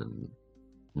around and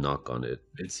knock on it.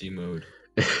 Itsy mode.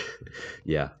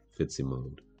 Yeah, Fitzy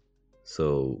mode.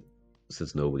 So,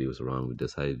 since nobody was around, we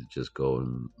decided to just go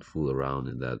and fool around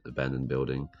in that abandoned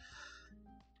building.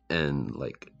 And,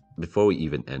 like, before we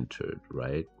even entered,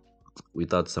 right? We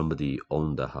thought somebody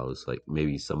owned the house, like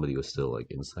maybe somebody was still like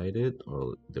inside it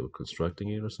or they were constructing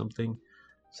it or something.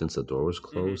 Since the door was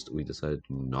closed, we decided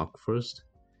to knock first.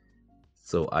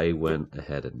 So I went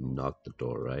ahead and knocked the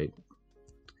door, right?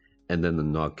 And then the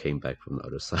knock came back from the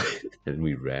other side and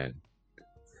we ran.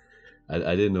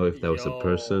 I didn't know if that was a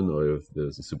person Yo, or if there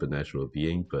was a supernatural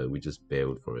being, but we just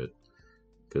bailed for it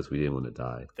because we didn't want to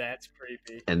die. that's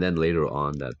creepy. And then later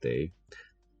on that day,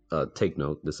 take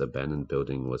note, this abandoned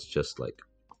building was just like,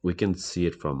 we can see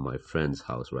it from my friend's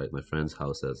house, right? My friend's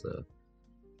house has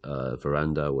a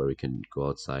veranda where we can go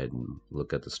outside and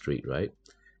look at the street, right?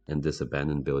 And this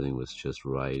abandoned building was just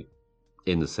right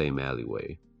in the same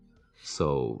alleyway.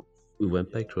 So we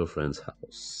went back to a friend's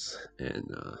house and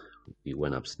we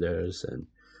went upstairs and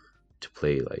to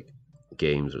play like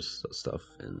games or stuff.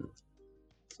 And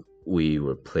we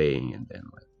were playing, and then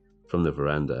like from the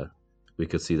veranda, we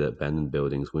could see the abandoned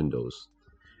building's windows.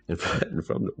 And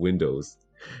from the windows,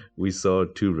 we saw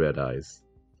two red eyes,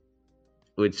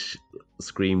 which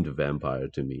screamed vampire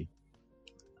to me.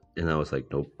 And I was like,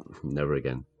 nope, never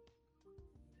again.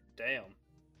 Damn.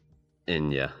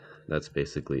 And yeah, that's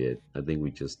basically it. I think we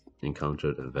just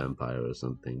encountered a vampire or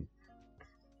something.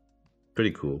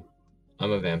 Pretty cool.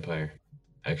 I'm a vampire,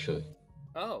 actually.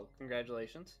 Oh,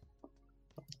 congratulations.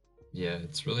 Yeah,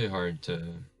 it's really hard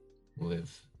to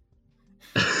live.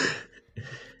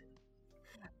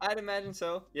 I'd imagine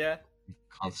so. Yeah.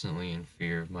 Constantly in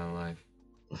fear of my life.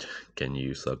 Can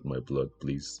you suck my blood,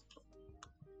 please?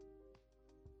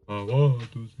 I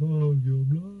want to suck your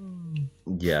blood.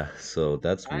 Yeah, so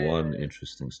that's one I-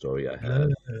 interesting story I have.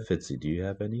 Fitzy, do you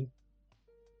have any?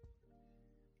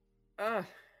 Uh,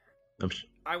 I'm sh-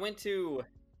 I went to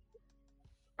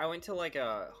like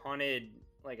a haunted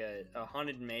a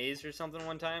haunted maze or something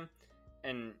one time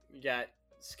and got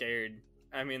scared.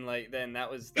 I mean, like, then that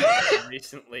was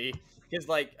recently because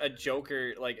like a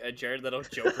Joker, like a Jared Leto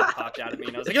Joker popped out at me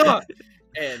and I was like, oh!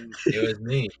 And It was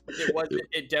me.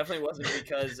 it definitely wasn't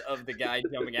because of the guy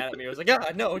jumping out at me. I was like,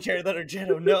 ah, no, Jared Leto,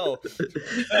 Jetto, no.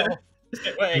 No.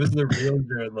 It Wait. was the real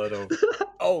Jared Leto.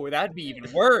 Oh, that'd be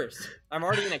even worse. I'm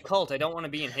already in a cult. I don't want to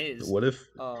be in his. What if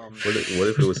what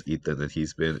if it was Ethan and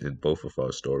he's been in both of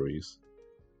our stories?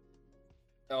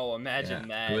 Oh, imagine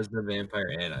that. It was the vampire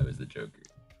and I was the Joker.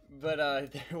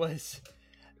 But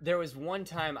there was one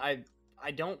time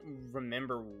I don't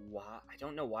remember why. I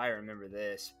don't know why I remember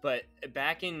this, but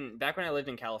back when I lived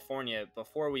in California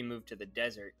before we moved to the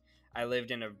desert, I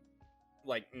lived in a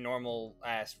like normal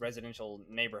ass residential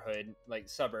neighborhood, like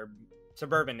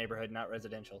suburban neighborhood, not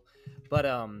residential. But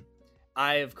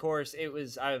I of course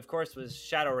was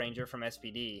Shadow Ranger from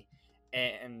SPD,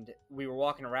 and we were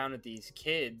walking around with these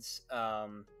kids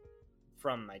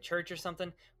from my church or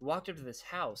something. We walked up to this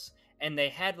house and they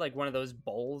had like one of those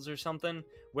bowls or something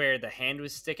where the hand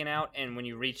was sticking out, and when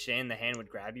you reached in the hand would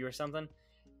grab you or something.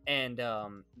 And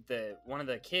the one of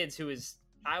the kids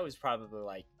I was probably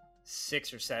like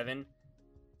 6 or 7,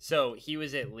 so he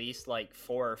was at least like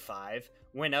 4 or 5,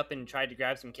 went up and tried to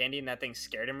grab some candy, and that thing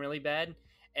scared him really bad,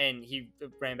 and he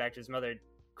ran back to his mother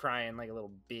crying like a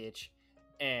little bitch.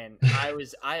 And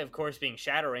I of course being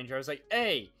Shadow Ranger, I was like,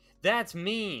 hey, that's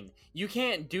mean, you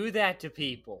can't do that to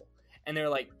people. And they were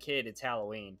like, kid, it's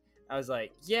Halloween. I was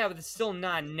like, yeah, but it's still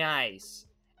not nice.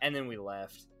 And then we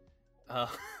left.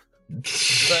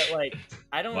 But like,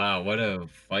 I don't. Wow, what a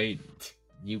fight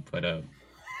you put up.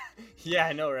 Yeah,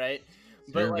 I know, right?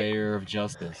 But Surveyor of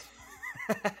justice.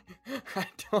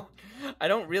 I I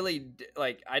don't really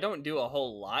like. I don't do a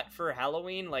whole lot for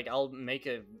Halloween. Like, I'll make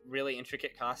a really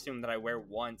intricate costume that I wear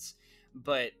once,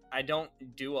 but I don't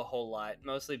do a whole lot.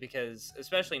 Mostly because,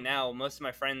 especially now, most of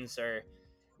my friends are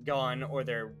gone, or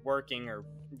they're working, or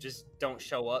just don't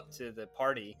show up to the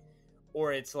party,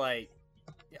 or it's like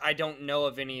I don't know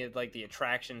of any of like the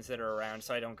attractions that are around,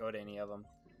 so I don't go to any of them.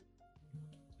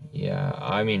 Yeah,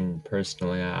 I mean,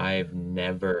 personally, I've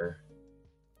never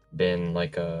been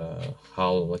like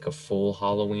like a full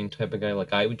Halloween type of guy.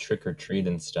 Like I would trick or treat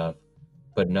and stuff,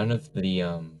 but none of the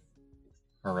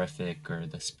horrific or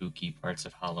the spooky parts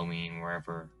of Halloween were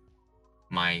ever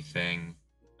my thing.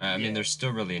 I mean, Yeah, they're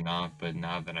still really not, but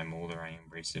now that I'm older, I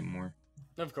embrace it more.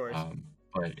 of course.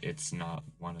 But it's not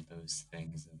one of those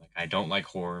things that, like, I don't like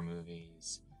horror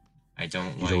movies. I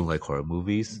don't You don't like like horror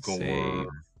movies? gore. Same.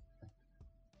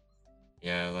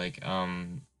 Yeah, like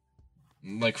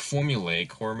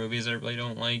formulaic horror movies I really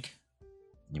don't like.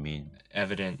 You mean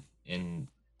Evident in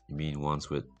ones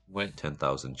with what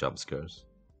 10,000 jump scares?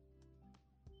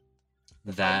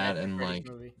 The Five that Nights at and Freddy's like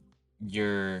movie.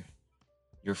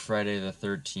 your Friday the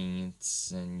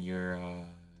 13th and your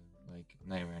like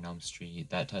Nightmare on Elm Street,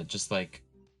 that type, just like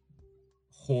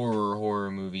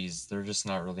horror movies. They're just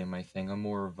not really my thing. I'm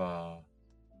more of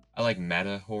I like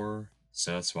meta horror,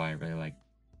 so that's why I really like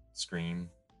Scream.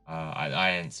 I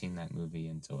hadn't seen that movie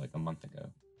until like a month ago,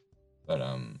 but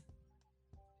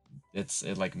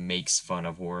it like makes fun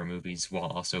of horror movies while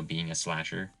also being a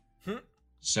slasher. Hmm.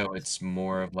 So it's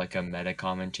more of like a meta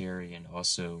commentary, and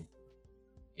also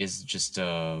is just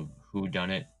a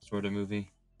whodunit sort of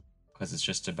movie, because it's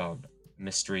just about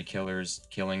mystery killers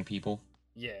killing people.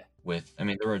 Yeah. With, I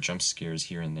mean, there are jump scares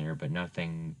here and there, but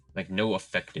nothing like no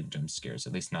effective jump scares,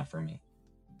 at least not for me.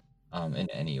 In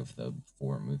any of the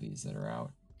 4 movies that are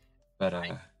out, but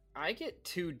I get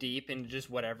too deep into just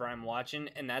whatever I'm watching,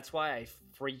 and that's why I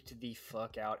freaked the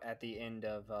fuck out at the end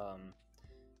of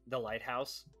The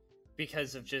Lighthouse,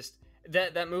 because of just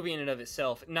that movie in and of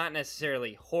itself, not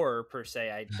necessarily horror per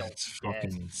se, I don't it's guess,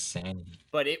 fucking insane.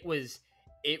 but it was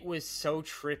so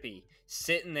trippy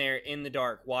sitting there in the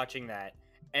dark watching that,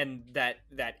 and that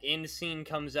end scene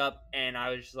comes up, and I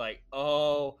was just like,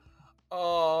 oh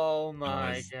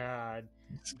my It's god.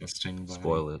 disgusting. Buddy.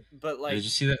 Spoil it. But like, Did you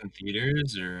see that in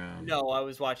theaters or? no, I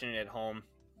was watching it at home.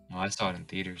 No, I saw it in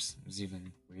theaters. It was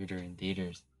even weirder in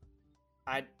theaters.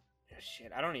 I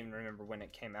don't even remember when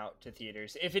it came out to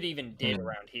theaters, if it even did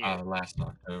around here. Last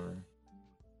October.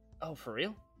 Oh, for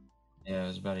real? Yeah, it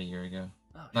was about a year ago.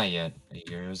 Oh, Not yet a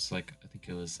year. It was like, I think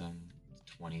it was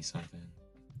 20 something.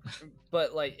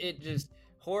 But like, it just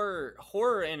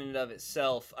horror in and of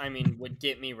itself, I mean, would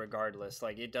get me regardless.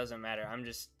 Like, it doesn't matter. I'm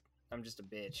just a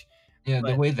bitch. Yeah, the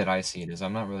But- way that I see it is,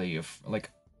 I'm not really like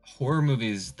horror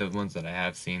movies. The ones that I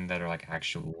have seen that are like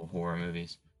actual horror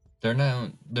movies, they're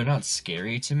not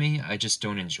scary to me. I just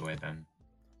don't enjoy them.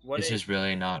 It's just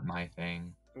really not my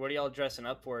thing. What are y'all dressing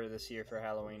up for this year for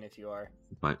Halloween, if you are?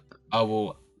 My, Oh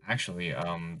well, actually,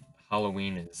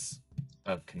 Halloween is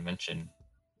a convention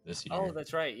this year. Oh,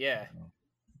 that's right. Yeah,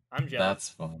 I'm jealous. That's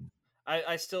fun.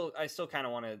 I still kind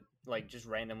of want to like just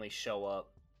randomly show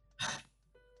up.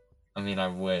 I mean, I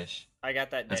wish. I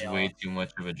got that day That's off. way too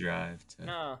much of a drive to.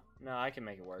 No, I can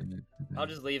make it work. I'll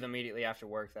just leave immediately after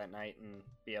work that night and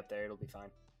be up there. It'll be fine.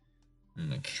 Oh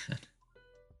my god.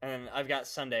 And I've got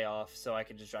Sunday off, so I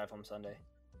could just drive home Sunday.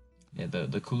 Yeah,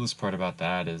 the coolest part about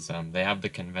that is they have the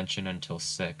convention until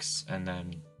 6, and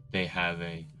then they have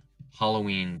a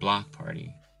Halloween block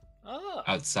party Oh,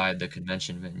 outside the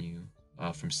convention venue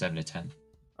from 7 to 10.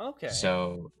 okay.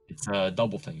 So it's a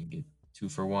double thing. You get 2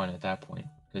 for 1 at that point,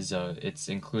 because it's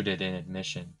included in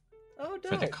admission Oh,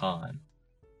 for the dope. con,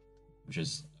 which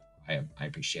is I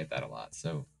appreciate that a lot.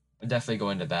 So I'll definitely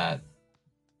go into that.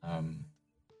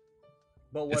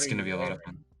 But what It's are gonna you be a lot wearing? of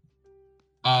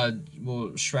fun. Well,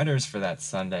 Shredder's for that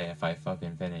Sunday if I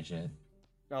fucking finish it.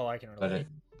 Oh, I can But relate.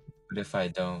 but if I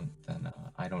don't, then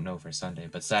I don't know for Sunday.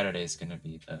 But Saturday's gonna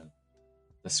be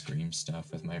the Scream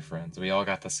stuff with my friends. We all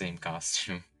got the same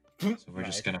costume, so we're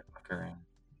just gonna fuck around.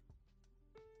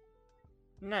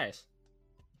 Nice.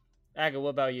 Aga, what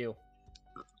about you?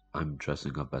 I'm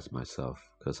dressing up as myself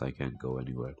because I can't go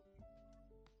anywhere.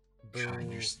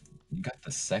 God, you got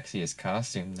the sexiest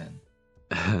costume then.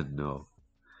 No,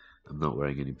 I'm not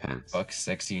wearing any pants. Fuck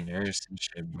sexy nurse and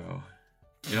shit, bro.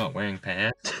 You're not wearing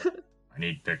pants? I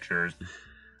need pictures.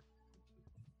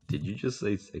 Did you just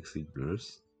say sexy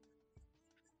nurse?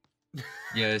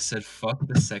 Yeah, I said fuck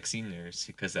the sexy nurse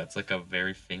because that's like a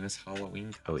very famous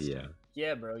Halloween costume. Oh yeah.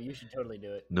 Yeah, bro, you should totally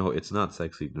do it. No, it's not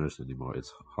sexy nurse anymore.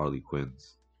 It's Harley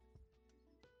Quinn's.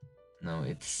 No,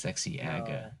 it's sexy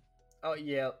Aga. Oh,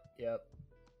 yep.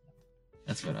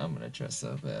 That's what I'm gonna dress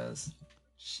up as.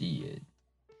 Shit.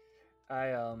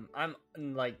 I'm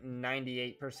like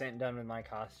 98% done with my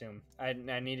costume. I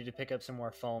needed to pick up some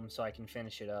more foam so I can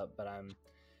finish it up, but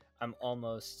I'm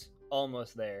almost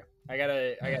there. I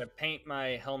gotta paint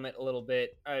my helmet a little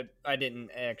bit. I didn't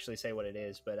actually say what it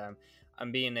is, but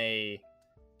I'm being a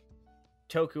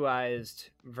Tokuized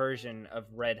version of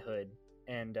Red Hood,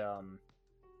 and I'm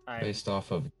Based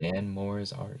off of Dan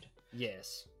Moore's art.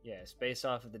 yes, based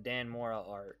off of the Dan Mora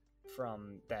art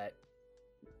from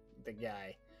the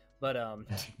guy, but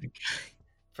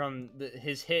from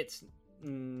his hits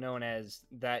known as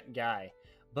that guy,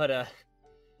 but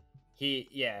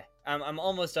I'm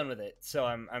almost done with it, so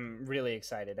I'm really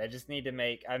excited. I just need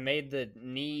to I made the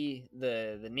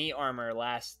knee armor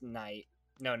last night.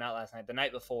 No, not last night, the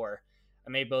night before. I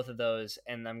made both of those,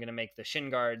 and I'm gonna make the shin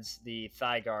guards, the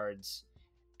thigh guards,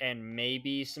 and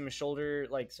maybe some shoulder,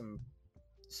 like some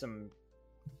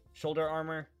shoulder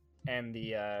armor, and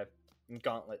the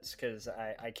gauntlets, because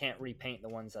I can't repaint the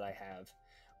ones that I have,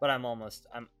 but I'm almost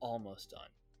done.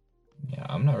 Yeah,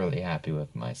 I'm not really happy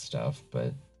with my stuff,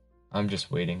 but I'm just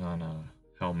waiting on a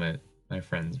helmet. My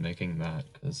friend's making that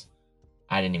because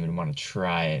I didn't even want to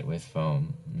try it with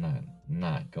foam. I'm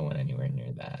not going anywhere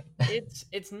near that.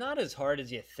 It's not as hard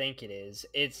as you think it is.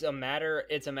 It's a matter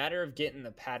of getting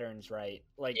the patterns right.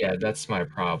 Like, Yeah, that's my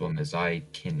problem is I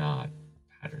cannot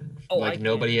pattern. Oh, I Like can.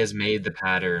 nobody has made the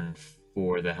pattern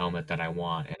for the helmet that I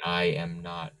want, and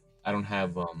I don't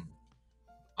have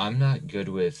I'm not good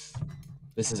with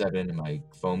this is evident in my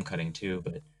foam cutting too,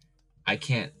 but I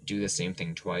can't do the same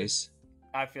thing twice.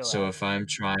 I feel So that. if I'm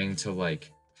trying to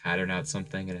like pattern out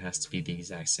something and it has to be the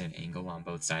exact same angle on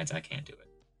both sides, I can't do it.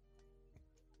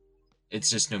 It's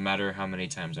just no matter how many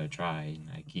times I try, and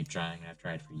I keep trying, and I've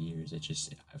tried for years, it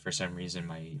just for some reason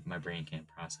my brain can't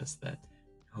process that.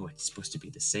 Oh, it's supposed to be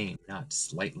the same, not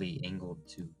slightly angled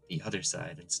to the other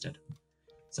side instead.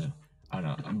 So I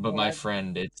don't know. But Well, my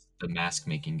friend, it's the mask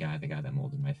making guy, the guy that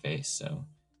molded my face, so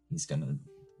he's gonna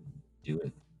do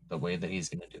it the way that he's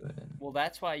gonna do it. And Well,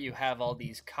 that's why you have all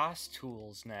these cost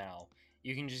tools now.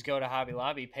 You can just go to Hobby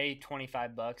Lobby, pay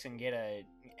 $25, and get a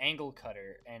angle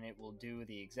cutter, and it will do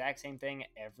the exact same thing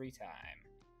every time.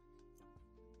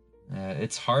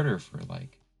 it's harder for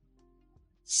like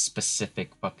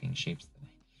specific fucking shapes than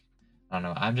I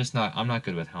don't know. I'm not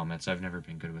good with helmets. I've never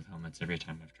been good with helmets. Every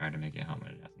time I've tried to make a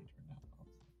helmet, it hasn't turned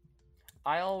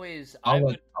out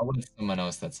well. I'll let someone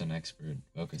else that's an expert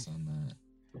focus on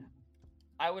that.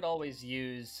 I would always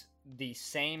use the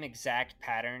same exact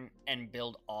pattern and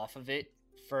build off of it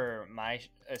for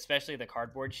especially the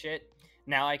cardboard shit.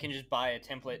 Now I can just buy a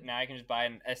template. Now I can just buy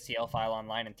an STL file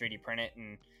online and 3D print it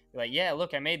and be like, yeah,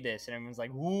 look, I made this. And everyone's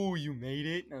like, ooh, you made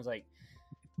it? And I was like,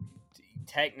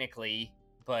 technically,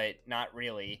 but not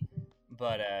really.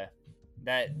 But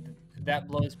that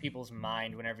blows people's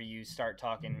mind whenever you start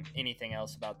talking anything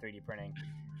else about 3D printing.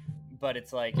 But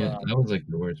it's like Well, that was like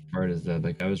the worst part is that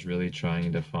like I was really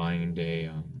trying to find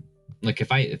a like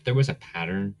if there was a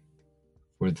pattern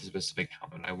for the specific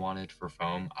helmet I wanted for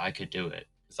foam, I could do it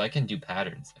because I can do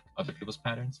patterns like other people's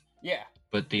patterns. yeah.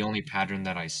 But the only pattern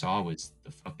that I saw was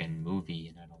the fucking movie,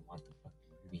 and I don't want the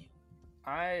fucking movie.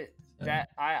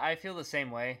 I feel the same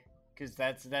way because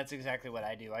that's exactly what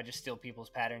I do. I just steal people's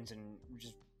patterns and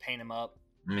just paint them up.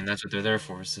 I mean, that's what they're there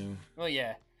for. So Well,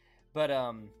 yeah, but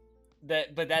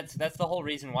that's the whole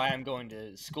reason why I'm going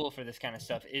to school for this kind of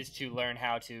stuff is to learn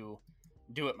how to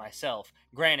do it myself.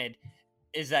 Granted,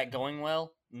 is that going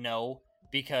well? No,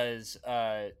 because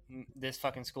this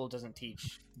fucking school doesn't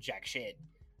teach jack shit.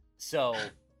 So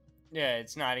yeah,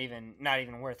 it's not even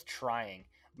worth trying.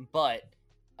 But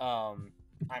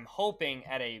I'm hoping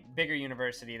at a bigger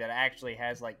university that actually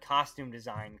has like costume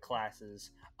design classes,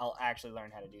 I'll actually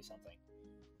learn how to do something.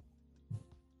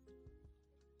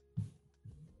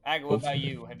 Aga, what about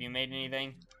you? Have you made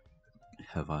anything?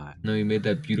 Have I? no, you made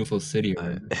that beautiful city. I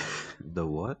Right? the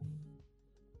what?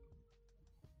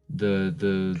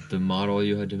 The model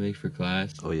you had to make for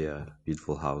class. Oh yeah,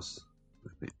 beautiful house.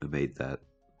 I made that.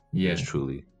 Yeah. Yes,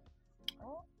 truly.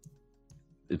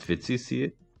 Did Fitzy see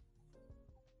it?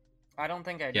 I don't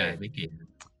think I Yeah, I did. think it.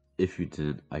 If you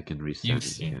didn't, I can resend You've it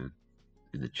seen it. again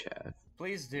in the chat.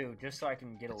 Please do, just so I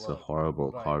can get a It's look. a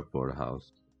horrible but- cardboard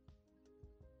house.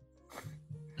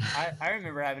 I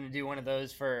remember having to do one of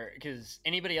those because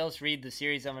anybody else read the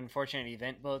series of Unfortunate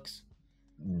Event books?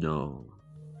 No.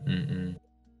 Mm-mm.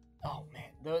 Oh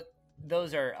man,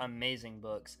 those are amazing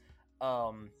books.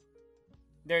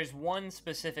 There's one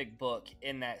specific book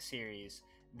in that series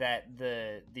that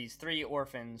these three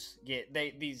orphans get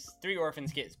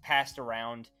passed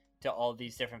around to all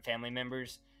these different family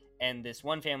members, and this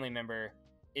one family member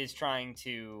is trying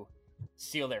to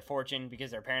steal their fortune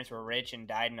because their parents were rich and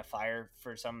died in a fire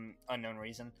for some unknown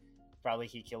reason. Probably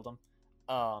he killed them.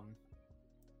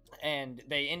 And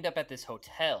they end up at this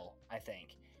hotel, I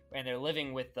think, and they're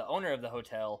living with the owner of the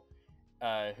hotel,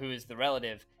 who is the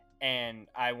relative. And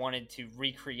I wanted to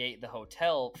recreate the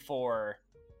hotel for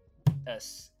a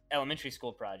elementary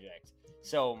school project.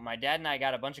 So my dad and I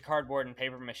got a bunch of cardboard and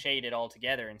paper mache it all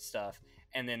together and stuff.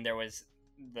 And then there was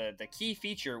the key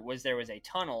feature was there was a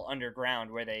tunnel underground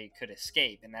where they could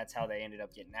escape, and that's how they ended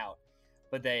up getting out.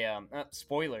 But they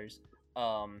spoilers.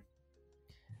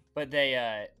 But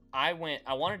they I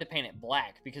wanted to paint it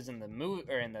black because in the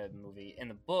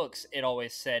books it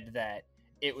always said that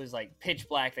it was like pitch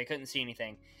black, they couldn't see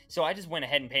anything. So I just went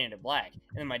ahead and painted it black.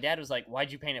 And then my dad was like,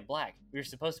 "Why'd you paint it black? We were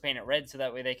supposed to paint it red so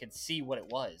that way they could see what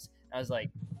it was." I was like,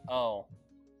 "Oh,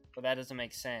 well, that doesn't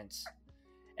make sense."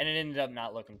 And it ended up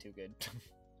not looking too good.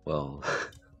 Well,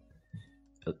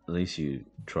 at least you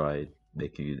tried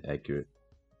making it accurate.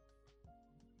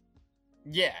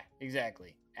 Yeah,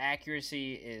 exactly.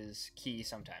 Accuracy is key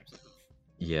sometimes.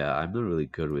 Yeah, I'm not really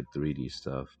good with 3D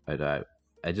stuff. I'm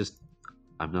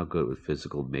not good with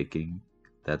physical making.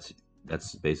 That's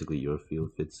basically your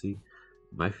field, Fitzy.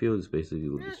 My field is basically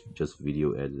just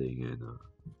video editing and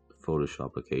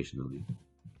Photoshop occasionally.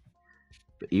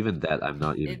 But even that, I'm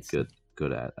not even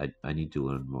good at. I need to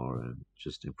learn more and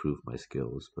just improve my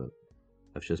skills. But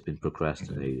I've just been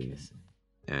procrastinating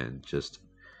and just,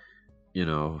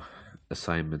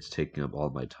 assignments taking up all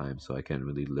my time, so I can't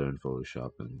really learn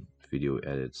Photoshop and video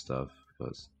edit stuff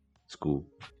because school.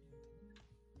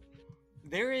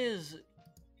 There is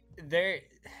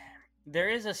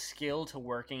a skill to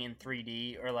working in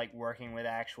 3D or like working with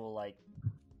actual like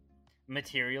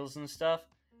materials and stuff,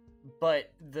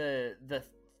 but the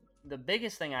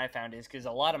biggest thing I found is because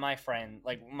a lot of my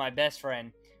best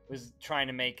friend was trying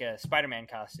to make a Spider-Man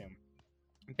costume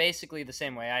basically the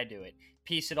same way I do it,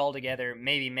 piece it all together,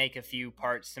 maybe make a few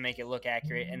parts to make it look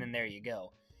accurate, and then there you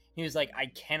go. He was like, "I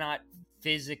cannot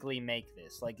physically make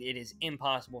this, like it is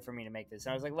impossible for me to make this."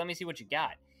 And I was like, "Let me see what you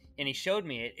got." And he showed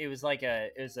me it. It was a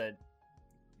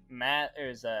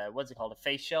what's it called, a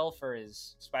face shell for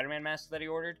his Spider-Man mask that he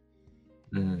ordered.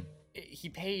 Mm-hmm. He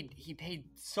paid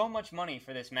so much money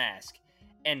for this mask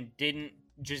and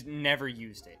never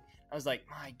used it. I was like,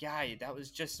 "My guy, that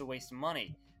was just a waste of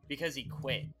money," because he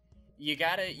quit. You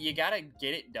gotta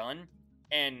get it done,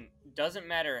 and doesn't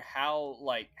matter how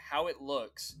it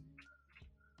looks.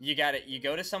 You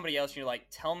go to somebody else and you're like,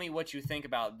 "Tell me what you think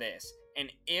about this."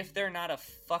 And if they're not a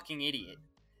fucking idiot,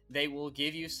 they will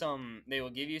give you some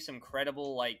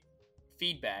credible like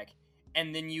feedback,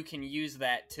 and then you can use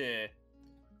that to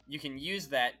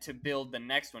build the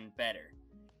next one better.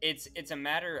 It's a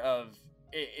matter of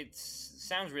it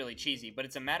sounds really cheesy, but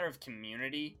it's a matter of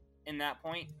community in that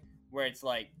point where it's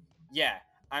like, yeah,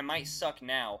 I might suck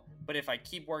now, but if I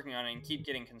keep working on it and keep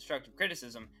getting constructive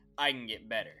criticism, I can get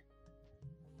better.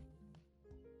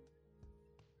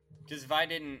 Because if I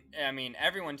didn't, I mean,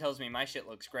 everyone tells me my shit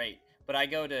looks great, but I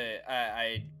go to,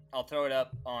 I'll throw it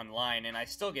up online and I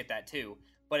still get that too.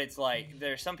 But it's like,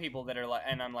 there's some people that are like,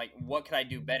 and I'm like, what could I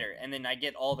do better? And then I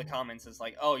get all the comments that's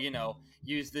like, "Oh,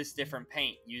 use this different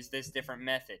paint, use this different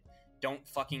method. Don't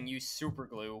fucking use super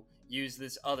glue, use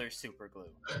this other super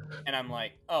glue." And I'm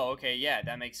like, "Oh, okay, yeah,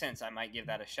 that makes sense. I might give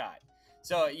that a shot."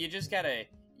 So you just gotta,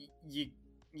 you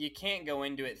can't go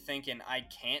into it thinking, "I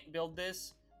can't build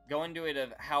this." Go into it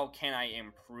of, how can I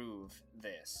improve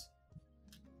this?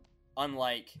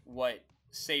 Unlike what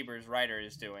Saber's writer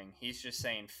is doing. He's just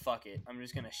saying, "Fuck it, I'm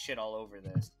just gonna shit all over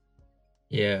this."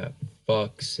 Yeah,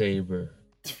 fuck Saber.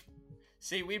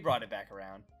 See, we brought it back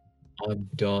around. I'm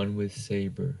done with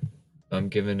Saber. I'm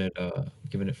giving it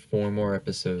 4 more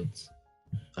episodes.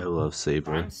 I love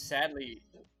Saber. I'm sadly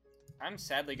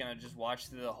gonna just watch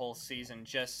through the whole season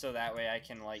just so that way I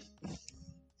can like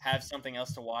have something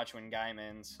else to watch when Gaim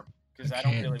ends, because I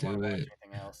don't really want to watch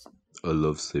anything else. I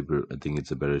love Saber. I think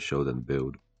it's a better show than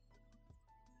Build.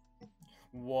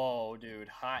 Whoa, dude,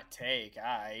 hot take.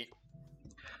 Alright.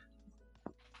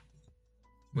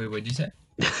 Wait, what'd you say?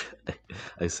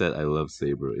 I said I love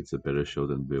Saber. It's a better show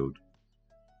than Build.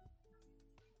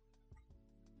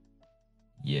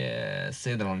 Yeah,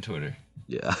 say that on Twitter.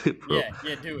 Yeah, bro.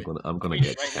 Yeah, do it. I'm gonna Tweet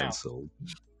get it right cancelled.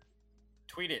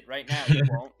 Tweet it right now. You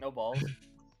won't. No balls.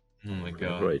 Oh my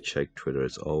Whenever god. I check Twitter,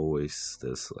 it's always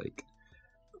this like,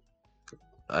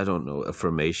 I don't know,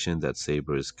 affirmation that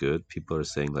Saber is good. People are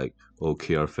saying like, "Oh,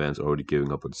 KR fans are already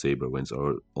giving up on Saber when it's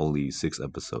only 6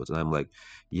 episodes," and I'm like,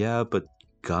 yeah, but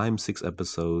Gaim 6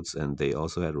 episodes, and they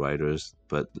also had writers,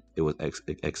 but it was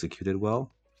executed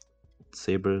well.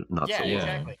 Saber not Yeah, so well.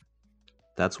 exactly.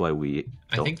 That's why we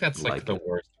I don't think that's like like the it.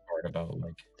 worst part about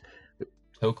like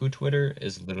Toku Twitter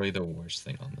is literally the worst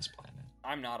thing on this planet.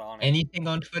 I'm not on it. Anything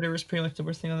on Twitter is pretty much the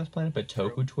worst thing on this planet, but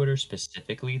True. Toku Twitter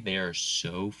specifically, they are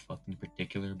so fucking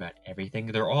particular about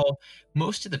everything.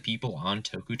 Most of the people on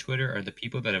Toku Twitter are the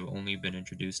people that have only been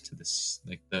introduced to this,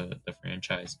 like the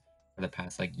franchise for the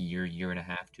past like year and a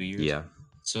half, 2 years. Yeah.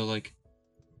 So like,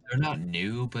 they're not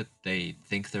new, but they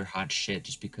think they're hot shit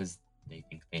just because they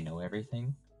think they know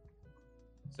everything.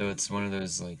 So it's one of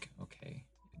those like, okay,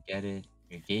 I get it,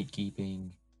 you're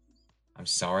gatekeeping. I'm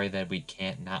sorry that we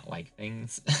can't not like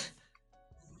things.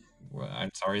 Well, I'm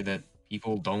sorry that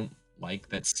people don't like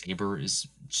that Saber is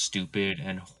stupid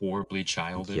and horribly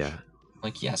childish. Yeah.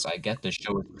 Like, yes, I get the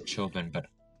show is for children, but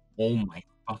oh my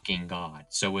fucking god,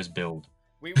 so is Build.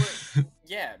 We were,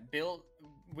 yeah, Build.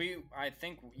 I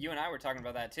think you and I were talking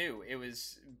about that too. It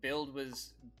was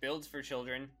Builds for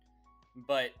children,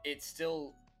 but it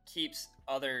still keeps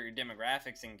other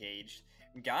demographics engaged.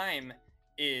 Gaim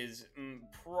is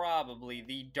probably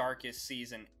the darkest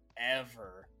season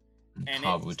ever, and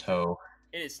Kabuto.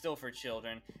 it is still for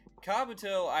children.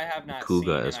 Kabuto, I have not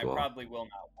Kuga seen, as and well. I probably will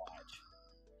not watch.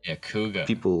 Yeah, Kuga.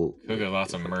 People, Kuga,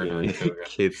 lots of murder in Kuga.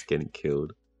 kids getting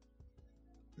killed.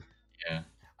 Yeah.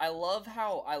 I love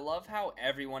how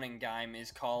everyone in Gaim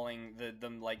is calling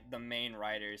the main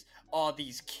writers, oh,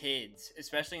 these kids,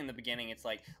 especially in the beginning. It's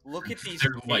like, look at these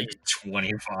They're kids. like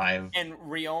 25. And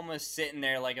Ryoma's sitting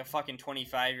there like a fucking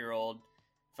 25-year-old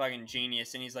fucking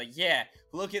genius, and he's like, yeah,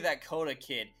 look at that Coda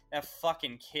kid, that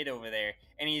fucking kid over there,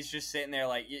 and he's just sitting there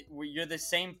like, you're the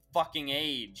same fucking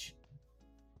age.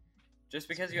 Just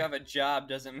because you have a job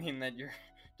doesn't mean that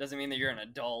you're an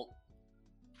adult.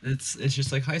 It's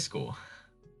just like high school.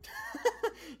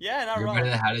 Yeah, not Everybody wrong.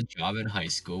 that had a job in high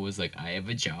school was like, I have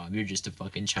a job, you're just a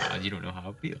fucking child, you don't know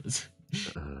how it feels.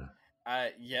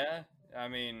 Yeah, I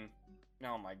mean,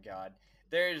 oh my god.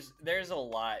 There's a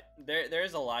lot.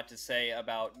 There's a lot to say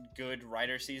about good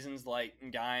writer seasons like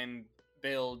Gaim,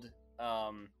 Build,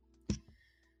 I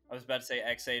was about to say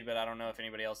X-Aid, but I don't know if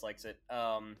anybody else likes it.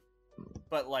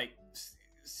 But like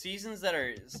shows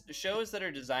that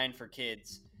are designed for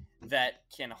kids that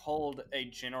can hold a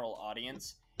general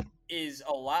audience is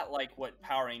a lot like what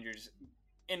Power Rangers,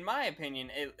 in my opinion,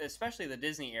 especially the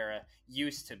Disney era,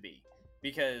 used to be,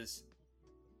 because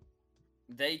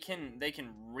they can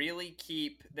really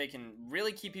keep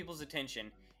people's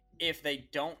attention if they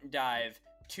don't dive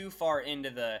too far into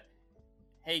the,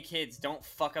 hey kids, don't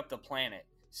fuck up the planet,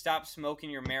 stop smoking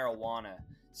your marijuana,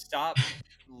 stop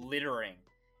littering.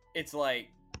 It's like,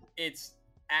 it's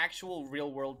actual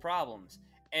real world problems.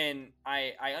 And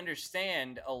I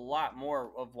understand a lot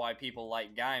more of why people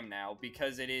like Gaim now,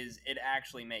 because it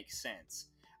actually makes sense.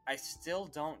 I still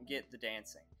don't get the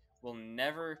dancing. We'll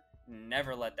never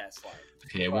let that slide.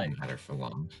 Okay, it won't matter for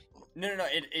long. No,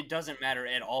 it doesn't matter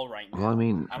at all right now. Well, I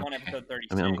mean, I'm on episode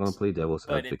 36. I mean, I'm gonna play devil's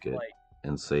but it's advocate like,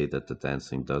 and say that the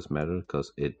dancing does matter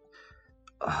because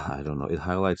I don't know, it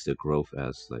highlights the growth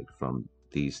as like from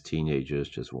these teenagers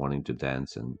just wanting to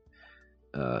dance and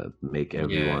make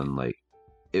everyone like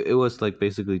it was like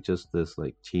basically just this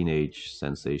like teenage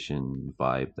sensation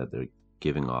vibe that they're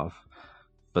giving off,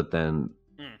 but then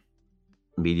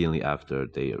immediately after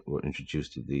they were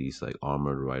introduced to these like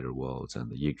armored rider worlds and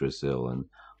the Yggdrasil and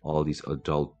all these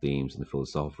adult themes and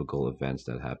philosophical events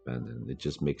that happen, and it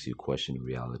just makes you question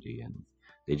reality, and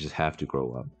they just have to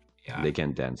grow up. Yeah, they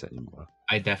can't dance anymore.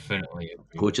 I definitely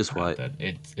agree. Which is why that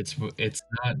it's not, it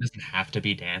doesn't have to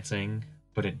be dancing,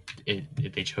 but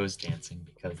it they chose dancing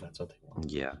because that's what they want.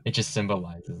 Yeah, it just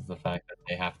symbolizes the fact that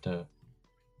they have to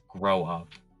grow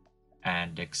up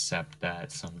and accept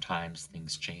that sometimes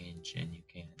things change and you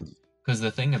can't. Because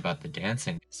the thing about the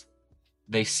dancing is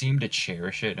they seem to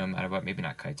cherish it no matter what. Maybe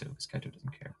not Kaito, because Kaito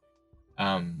doesn't care.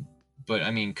 But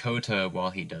I mean, Kota, while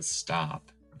he does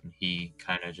stop, he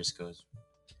kind of just goes,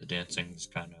 the dancing is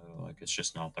kind of like, it's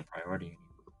just not the priority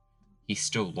anymore. He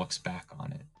still looks back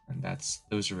on it, and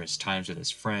those are his times with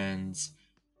his friends.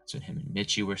 That's when him and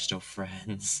Michi were still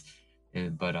friends.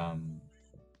 But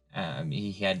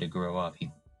he had to grow up.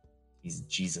 He's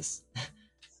Jesus.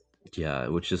 Yeah,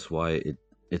 which is why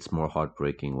it's more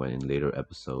heartbreaking when in later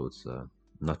episodes,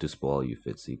 not to spoil you,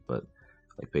 Fitzy, but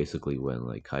like basically when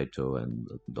like Kaito and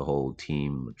the whole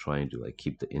team are trying to like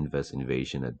keep the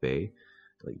invasion at bay,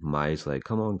 like Mai's like,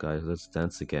 come on guys, let's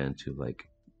dance again to like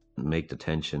make the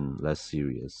tension less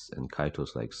serious, and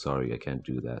Kaito's like, sorry, I can't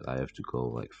do that, I have to go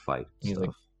like fight He's stuff.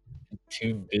 Like,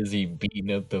 too busy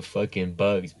beating up the fucking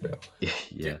bugs, bro. Yeah.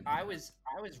 Dude, I was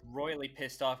royally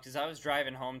pissed off because I was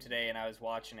driving home today and I was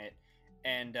watching it,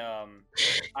 and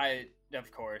I,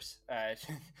 of course,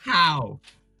 How?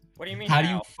 What do you mean How do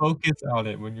you how? focus on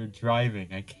it when you're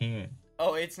driving? I can't.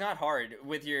 Oh, it's not hard.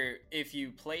 If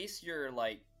you place your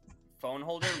like phone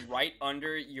holder right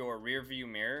under your rear view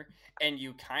mirror and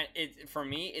for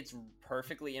me it's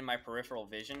perfectly in my peripheral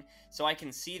vision, so I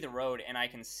can see the road and I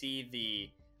can see the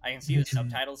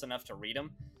subtitles enough to read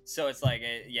them. So it's like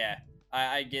yeah,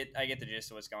 I get the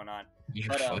gist of what's going on. You're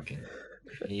But fucking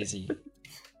crazy.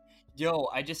 yo,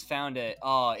 I just found it.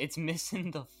 Oh, it's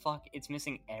missing it's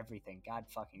missing everything. God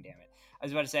fucking damn it. I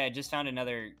was about to say I just found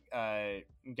another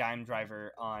Gaim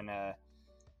driver on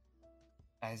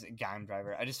as a Gaim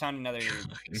driver. I just found another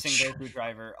Sengoku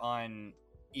driver on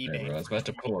Hey, eBay. bro, I was for about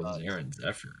to 20 pull a bucks. Zaren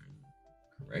Zephyr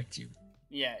and correct you.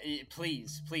 Yeah,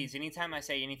 please. Anytime I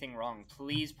say anything wrong,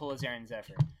 please pull a Zaren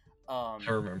Zephyr. I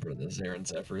remember the Zaren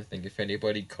Zephyr thing. If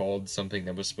anybody called something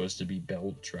that was supposed to be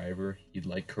belt driver, you'd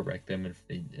like correct them if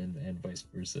they and vice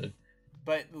versa.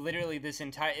 But literally,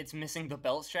 it's missing the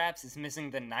belt straps, it's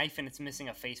missing the knife, and it's missing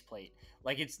a faceplate.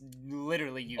 Like it's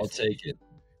literally useless. I'll take it.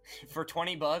 For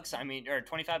 20 bucks. I mean, or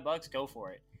 25 bucks. Go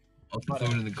for it. I'll throw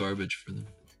it in the garbage for them.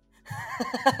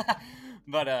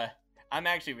 But I'm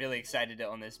actually really excited to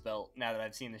own this belt now that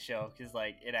I've seen the show, because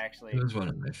like it actually It was one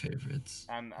of my favorites.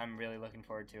 I'm really looking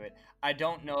forward to it. I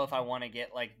don't know if I want to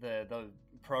get like the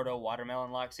proto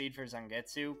watermelon lock seed for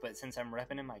Zangetsu, but since I'm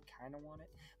repping him, I kind of want it.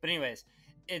 But anyways,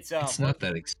 it's not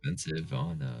that expensive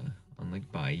on like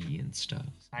Bai and stuff.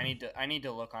 So. I need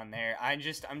to look on there. I'm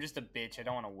just a bitch. I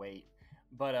don't want to wait.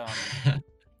 But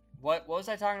what was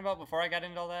I talking about before I got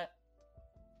into all that?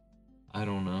 I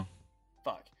don't know.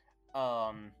 Fuck.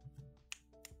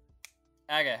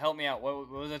 Aga, help me out. What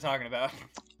was I talking about?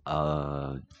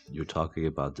 You're talking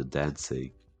about the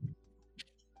dancing.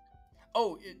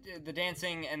 Oh, the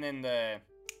dancing, and then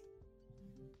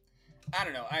I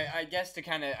don't know. I guess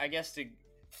to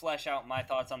flesh out my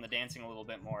thoughts on the dancing a little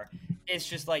bit more. It's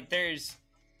just like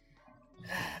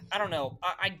I don't know.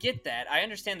 I get that. I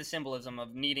understand the symbolism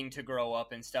of needing to grow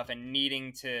up and stuff, and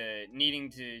needing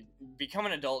to become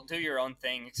an adult, do your own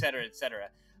thing, etc., etc.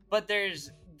 But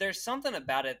there's something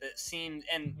about it that seems,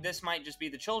 and this might just be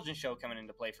the children's show coming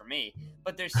into play for me,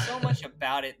 but there's so much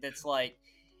about it that's like,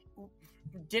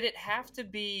 did it have to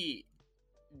be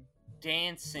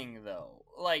dancing though?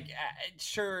 Like,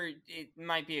 sure, it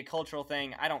might be a cultural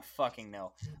thing. I don't fucking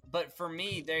know. But for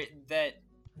me,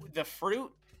 the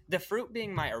fruit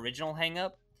being my original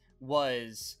hang-up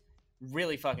was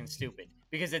really fucking stupid,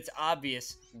 because it's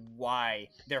obvious why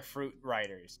they're fruit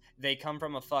riders. They come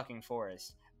from a fucking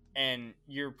forest, and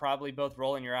you're probably both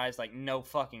rolling your eyes like, no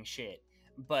fucking shit.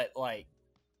 But like,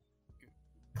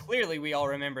 clearly we all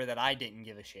remember that I didn't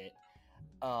give a shit.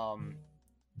 And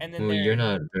then You're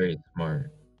not very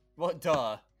smart. Well,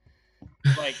 duh.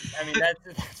 Like, I mean,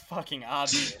 that's fucking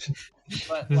obvious.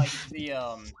 But like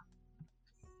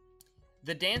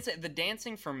the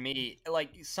dancing for me, like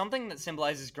something that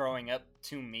symbolizes growing up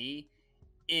to me,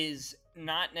 is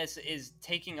not is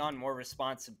taking on more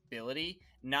responsibility.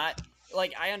 Not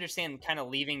like, I understand kind of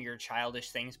leaving your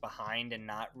childish things behind and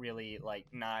not really like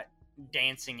not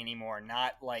dancing anymore,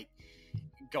 not like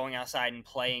going outside and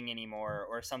playing anymore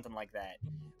or something like that.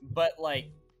 But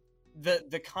like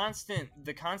the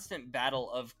constant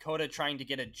battle of Coda trying to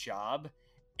get a job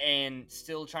and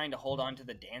still trying to hold on to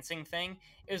the dancing thing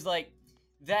is like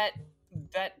that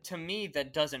to me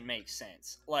that doesn't make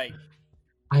sense. Like,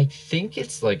 I think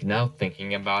it's like, now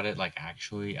thinking about it, like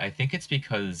actually, I think it's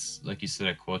because, like you said,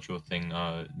 a cultural thing.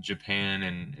 Japan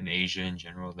and Asia in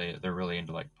general, they're really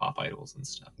into like pop idols and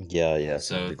stuff. Yeah,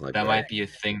 So something like that that. might be a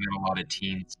thing that a lot of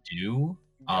teens do.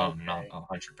 Not okay.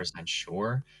 100%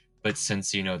 sure, but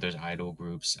since there's idol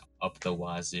groups up the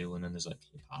wazoo, and then there's like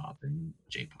hip hop and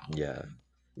J-pop, Yeah,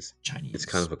 Chinese. it's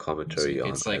kind of a commentary music. on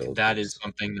It's like idol that groups. is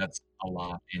something that's a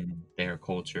lot in their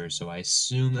culture. So I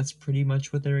assume that's pretty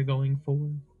much what they're going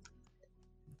for.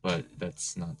 But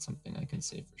that's not something I can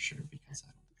say for sure, because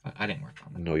I didn't work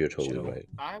on that. No, you're totally show. right.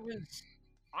 I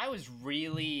was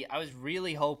really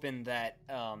hoping that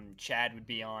Chad would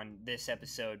be on this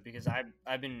episode, because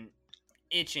I've been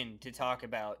itching to talk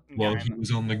about Well, Gaim. he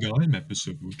was on the Gaim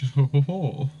episode.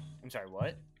 I'm sorry,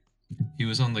 what? He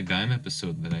was on the Gaim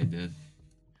episode that I did.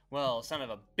 Well, son of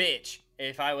a bitch.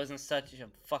 If I wasn't such a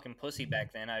fucking pussy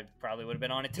back then, I probably would have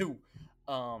been on it too.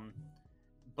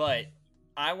 But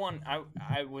I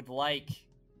would like.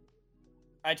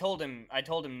 I told him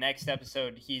next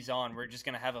episode he's on, we're just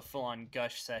gonna have a full on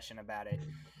gush session about it,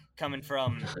 coming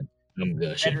from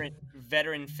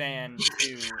veteran fan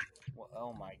to.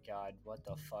 Oh my god, what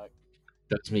the fuck?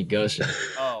 That's me gushing.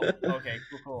 Oh, okay,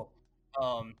 cool.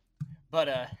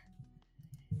 But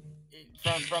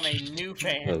from a new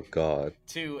fan Oh God.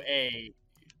 to a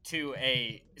to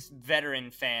a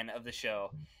veteran fan of the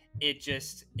show,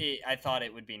 I thought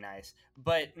it would be nice.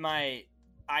 But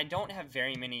I don't have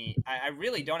very many. I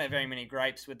really don't have very many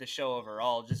gripes with the show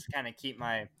overall. Just to kind of keep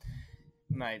my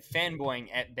fanboying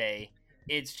at bay.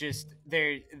 It's just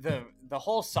the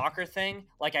whole soccer thing.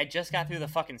 Like I just got through the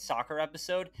fucking soccer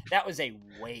episode. That was a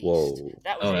waste. Whoa.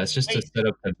 That was Oh, a that's just to waste. set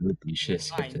up the movie. You should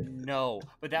have I skipped it. know,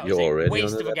 but that You're was a already on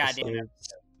waste that of a goddamn episode?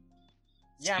 episode.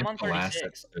 Yeah, I'm Skip on the last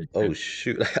 36. episode. Oh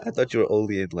shoot! I thought you were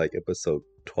only in like episode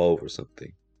 12 or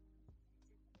something.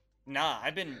 Nah,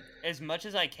 I've been as much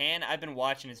as I can. I've been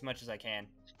watching as much as I can.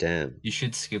 Damn. You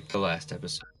should skip the last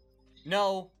episode.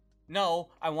 No,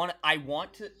 I want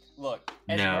to look.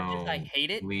 As much as I hate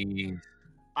it, please.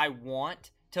 I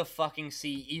want to fucking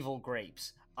see Evil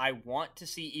Grapes. I want to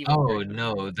see Evil Oh Grapes.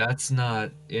 no, that's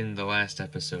not in the last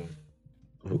episode.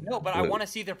 No, but I want to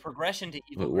see the progression to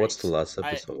Evil Grapes. What's the last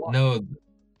episode? No,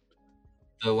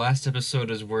 the last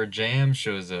episode is where Jam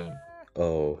shows up.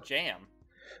 Oh. Jam.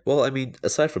 Well, I mean,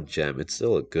 aside from Jam, it's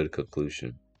still a good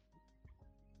conclusion.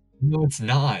 No, it's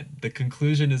not. The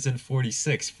conclusion is in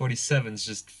 46. 47 is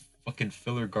just fucking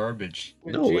filler garbage.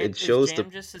 No, it shows Jam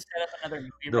just to set up another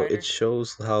movie No, writer? it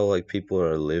shows how like people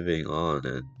are living on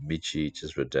and Michi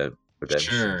just redemption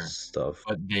Sure, stuff.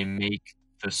 but they make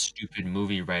the stupid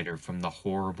movie writer from the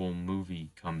horrible movie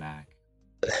come back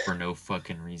for no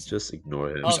fucking reason. Just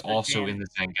ignore him. Who's so also Jam- in the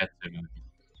Zangetsu movie.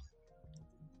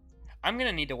 I'm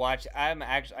gonna need to watch.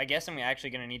 I guess I'm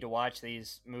actually gonna need to watch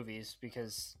these movies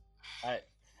because,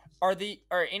 are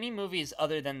any movies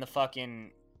other than the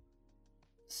fucking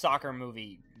soccer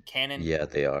movie canon? Yeah,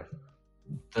 they are.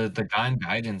 The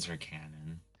Gaidens are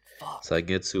canon, Fuck.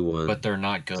 Zangetsu one. but they're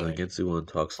not good. Zangetsu one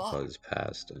talks Fuck. about his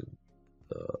past and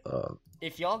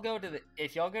If y'all go to the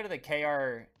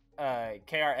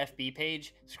KRFB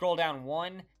page, scroll down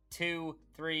 1, 2,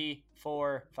 3,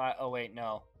 4, 5. Oh wait,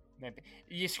 no. Maybe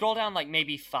you scroll down like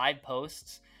maybe 5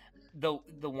 posts. The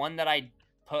one that I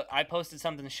posted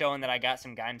something showing that I got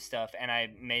some Gaim stuff, and I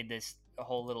made this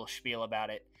whole little spiel about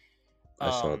it. I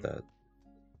saw that.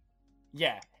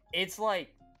 Yeah, it's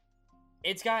like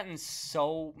it's gotten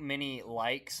so many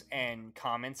likes and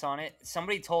comments on it.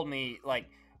 Somebody told me like,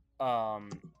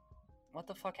 what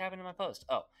the fuck happened to my post?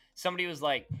 Oh, somebody was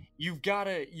like, you've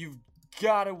gotta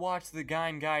watch the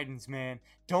Gaim Guidance, man.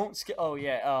 Don't skip. Oh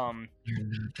yeah, They're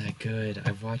not that good.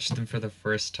 I watched them for the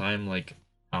first time like,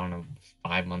 I don't know,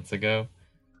 5 months ago.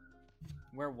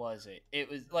 where was it? It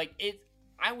was like it.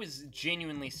 I was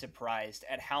genuinely surprised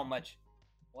at how much.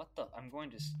 What the? I'm going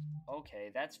to. Okay,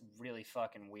 that's really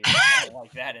fucking weird. I don't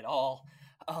like that at all.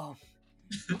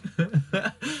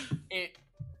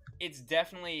 It's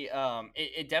definitely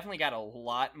it definitely got a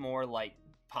lot more like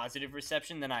positive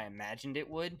reception than I imagined it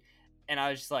would, and I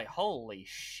was just like, holy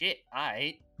shit!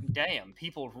 Damn,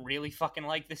 people really fucking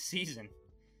like this season.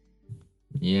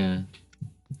 Yeah,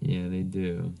 they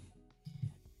do.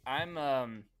 I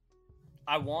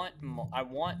want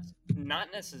not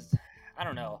necessarily. I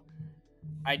don't know.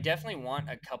 I definitely want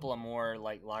a couple of more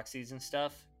like lock season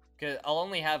stuff because I'll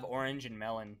only have orange and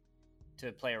melon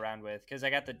to play around with because I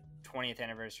got the 20th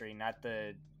anniversary, not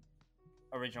the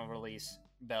original release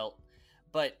belt.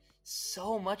 But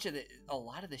a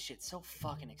lot of the shit's so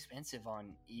fucking expensive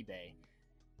on eBay.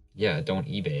 Yeah, don't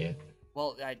eBay it.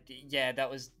 Well, yeah, that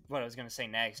was what I was gonna say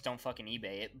next. Don't fucking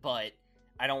eBay it, but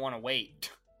I don't want to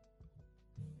wait.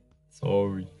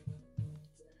 Sorry.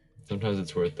 Sometimes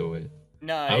it's worth the wait.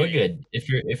 No, I would get if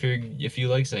you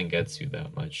like Zangetsu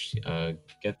that much,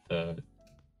 get the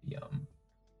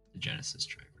Genesis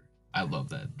driver. I love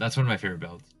that. That's one of my favorite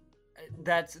belts.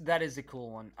 That is a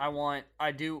cool one. I want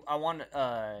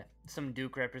some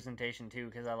Duke representation too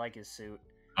because I like his suit.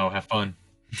 Oh, have fun.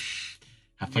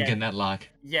 Have fun getting that lock.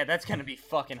 Yeah, that's gonna be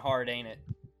fucking hard, ain't it?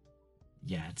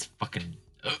 Yeah, it's fucking.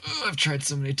 I've tried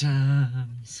so many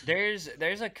times. There's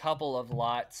a couple of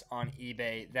lots on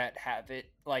eBay that have it.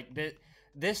 Like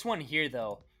this one here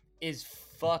though is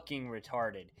fucking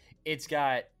retarded. It's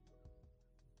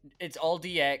all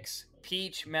DX,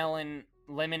 peach, melon,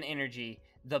 lemon energy,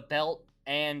 the belt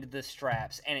and the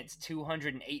straps, and it's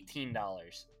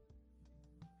 $218.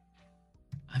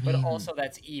 But also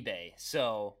that's eBay,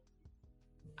 so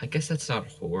I guess that's not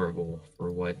horrible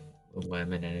for what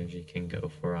lemon energy can go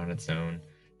for on its own.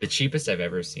 The cheapest I've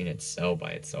ever seen it sell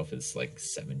by itself is like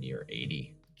 70 or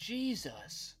 80.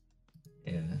 Jesus.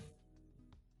 Yeah.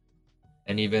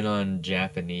 And even on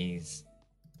Japanese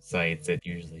sites, it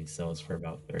usually sells for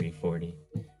about 30, 40.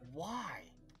 Why?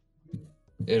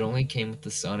 It only came with the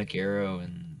Sonic Arrow,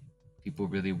 and people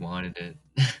really wanted it.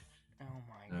 Oh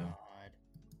my No. god.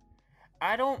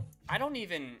 I don't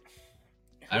even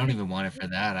I don't even want it for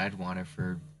that. I'd want it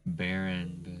for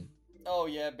Baron, but Oh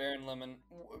yeah, Baron Lemon.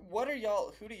 What are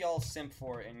y'all? Who do y'all simp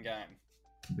for in game?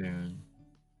 Baron.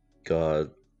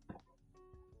 God.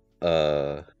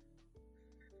 Uh.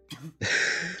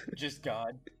 Just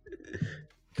God.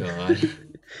 God.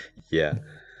 Yeah.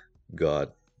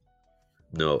 God.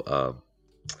 No.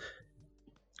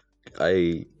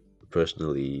 I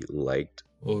personally liked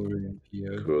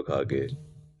Olympia. Kurokage,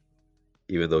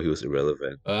 even though he was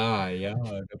irrelevant. Ah, yeah,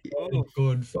 the Oof.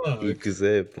 good fuck. You could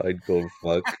say fight gold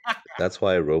fuck. That's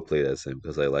why I roleplayed as him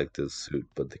because I liked his suit,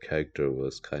 but the character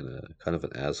was kind of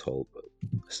an asshole. But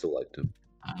I still liked him.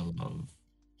 I love my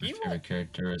He favorite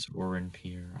character is Oren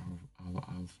Pierre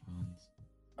Alphonse.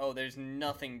 Oh, there's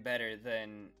nothing better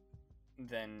than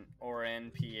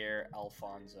Oren Pierre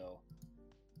Alfonso.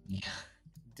 Yeah.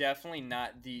 Definitely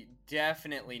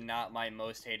not my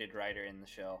most hated writer in the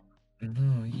show.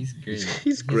 No, he's great.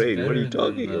 He's great. What are you better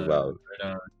talking than, about?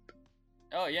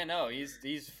 Oh yeah, no,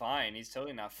 he's fine. He's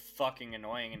totally not fucking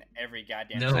annoying in every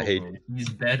goddamn. No, I hate- he's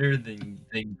better than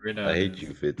Gridon. I hate is.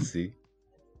 you, Fitzy.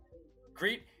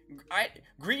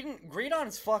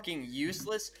 Greedon's fucking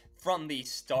useless from the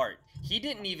start. He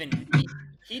didn't even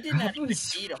he did not That even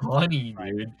was need a funny,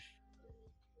 fucking dude.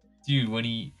 Dude, when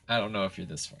he, I don't know if you're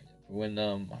this far yet, but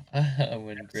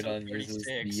when Gridon uses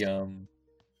 26. the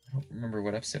I don't remember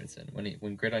what episode it's in.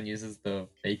 When Gridon uses the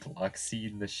fake lock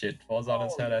seed and the shit falls on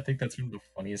his Oh, head, I think that's one of the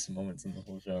funniest moments in the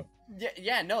whole show.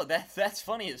 Yeah, no, that's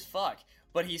funny as fuck.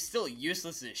 But he's still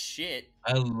useless as shit.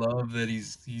 I love that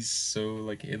he's so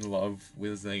like in love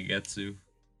with Zangetsu.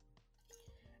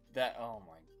 Oh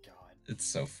my god. It's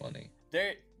so funny.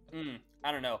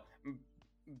 I don't know.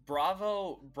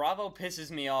 Bravo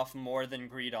pisses me off more than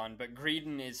Greedon, but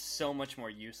Greedon is so much more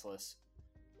useless.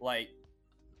 Like,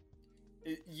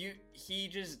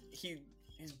 his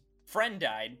friend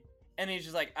died, and he's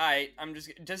just like,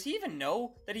 does he even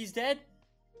know that he's dead?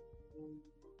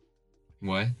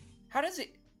 What? How does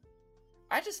it?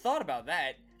 I just thought about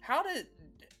that. How did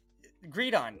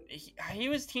Greedon? He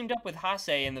was teamed up with Hase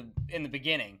in the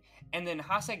beginning, and then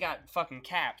Hase got fucking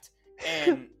capped,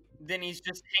 and then he's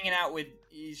just hanging out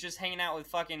with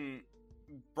fucking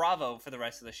Bravo for the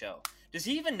rest of the show. Does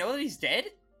he even know that he's dead?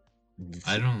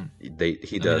 I don't.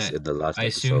 He does in the last I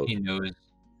assume episode. he knows.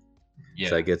 Yeah.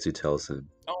 Sagetsu tells him.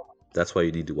 Oh. That's why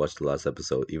you need to watch the last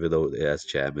episode, even though it has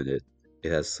jam in it.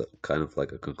 It has kind of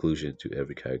like a conclusion to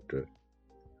every character.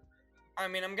 I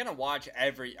mean, I'm gonna watch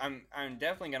I'm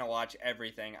definitely gonna watch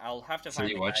everything. I'll have to So find.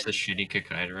 you watched the shitty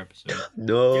Kakaider episode?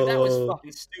 No. Dude, that was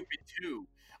fucking stupid too.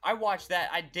 I watched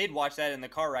that. I did watch that in the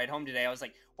car ride home today. I was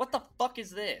like, "What the fuck is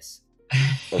this?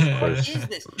 Of course. What is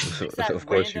this?" It's that Of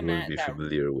course, you random would be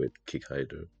familiar with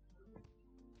Kikaider.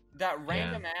 That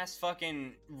random ass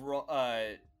fucking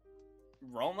Rioma,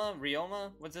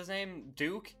 what's his name?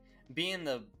 Duke, being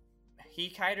the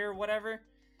Hikaider or whatever.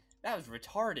 That was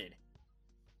retarded.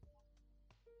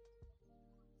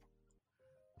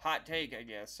 Hot take, I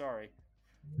guess. Sorry.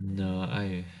 No,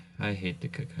 I hate the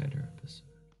Kakaider episode.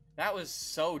 That was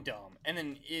so dumb. And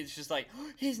then it's just like,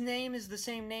 his name is the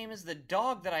same name as the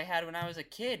dog that I had when I was a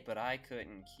kid, but I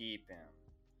couldn't keep him.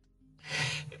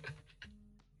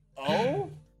 Oh?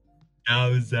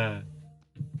 How was that?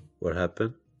 What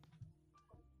happened?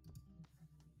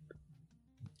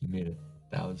 You made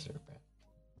a Thouser rap.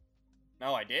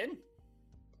 No, I did?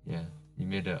 Yeah, you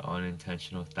made an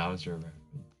unintentional Thouser rap.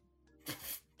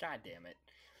 God damn it.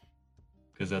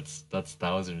 Because that's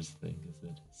Thouser's thing, is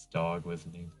that his dog was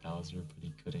named Thouser, but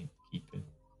he couldn't keep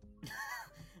it.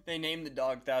 They named the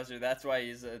dog Thouser, that's why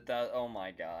he's a oh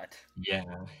my god. Yeah.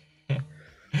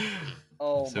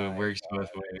 Oh so my it works God. both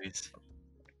ways.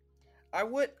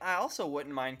 I also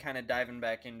wouldn't mind kind of diving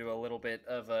back into a little bit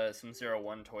of some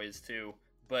 01 toys too,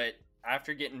 but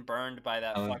after getting burned by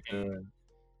that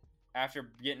after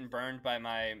getting burned by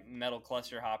my metal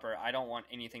cluster hopper, I don't want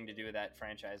anything to do with that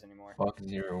franchise anymore. Fuck 01.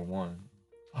 Fuck 01.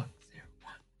 Fuck 0.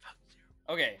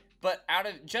 Okay, but out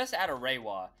of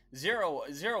Reiwa,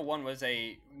 01 was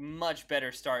a much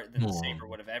better start than the Saber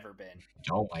would have ever been.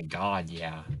 Oh my god,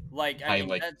 yeah. Like, By, I mean,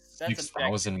 like, that's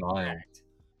 6,000 objective miles. fact.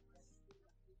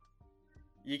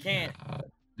 You can't.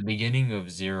 The beginning of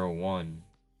 01,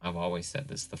 I've always said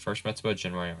this, the first Metsuba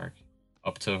Jinrai arc,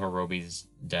 up to Hirobi's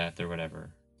death or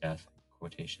whatever, death,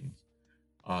 quotations,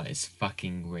 is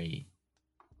fucking great.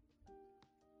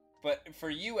 But for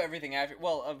you, everything after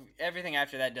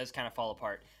that does kind of fall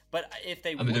apart. But if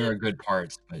they, I mean, there are good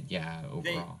parts, but yeah,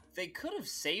 overall, they could have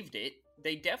saved it.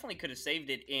 They definitely could have saved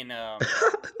it in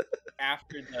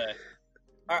after the.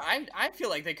 Or I feel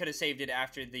like they could have saved it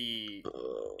after the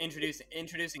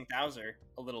introducing Thouser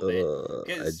a little bit.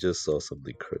 I just saw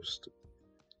something cursed.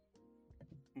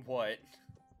 What?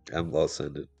 I'll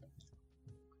send it.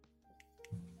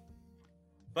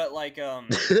 But like,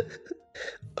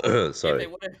 if Sorry. they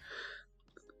would have,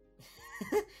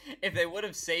 if they would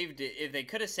have saved it, if they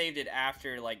could have saved it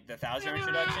after like the Thouser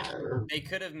introduction, they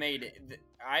could have made it.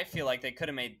 I feel like they could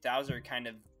have made Thouser kind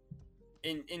of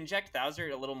inject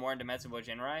Thouser a little more into Metsubo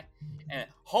Jinrai, and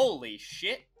holy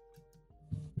shit,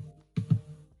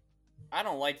 I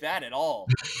don't like that at all.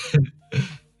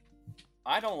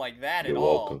 I don't like that You're at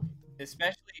all. welcome.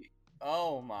 Especially,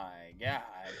 oh my god.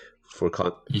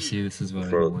 You see, this is what I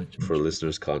for want to for watch.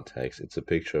 listeners' context, it's a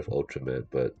picture of Ultraman,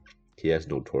 but he has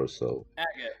no torso. Aga,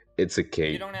 It's a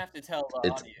cape. you don't have to tell the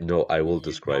It's audience. no, I will You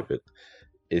describe don't- it.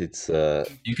 It's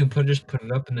You can just put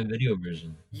it up in the video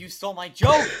version. You stole my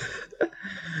joke.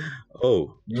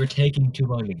 Oh, You were taking too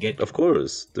long to get. of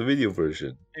course, the video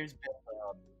version. There's build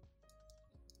up.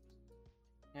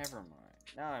 Never mind.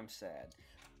 Now I'm sad.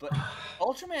 But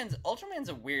Ultraman's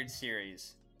a weird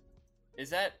series. Is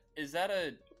that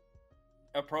a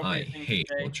I appropriate thing hate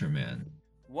to say? Ultraman.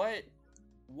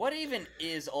 What even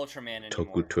is Ultraman anymore?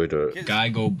 Toku Twitter. 'Cause- Guy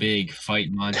go big,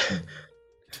 fight monster.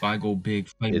 Guy go big,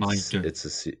 fight monster.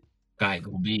 It's a Guy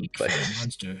go big, But- fight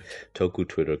monster. Toku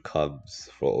Twitter comes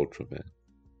for Ultraman.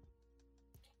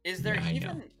 Is there Yeah, I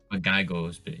even know. But guy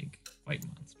goes big, fight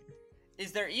monster.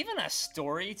 is there even a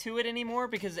story to it anymore?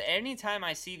 Because anytime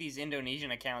I see these Indonesian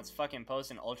accounts fucking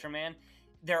posting Ultraman,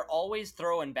 they're always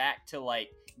throwing back to like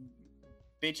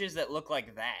bitches that look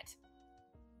like that.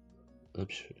 I'm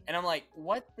sure. And I'm like,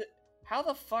 how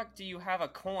the fuck do you have a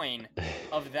coin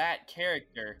of that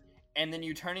character and then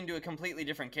you turn into a completely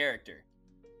different character?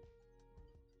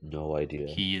 No idea.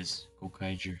 He is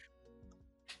Gokaiger.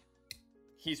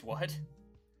 He's what?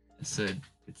 I said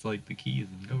it's like the keys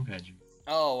in Gokaiger.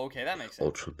 Oh, okay, that makes sense.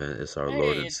 Ultraman is our Hey, Lord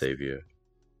and it's- Savior.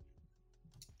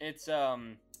 It's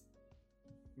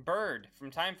Bird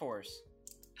from Time Force.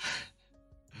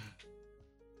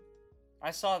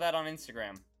 I saw that on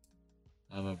Instagram.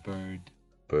 I'm a bird.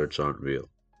 Birds aren't real.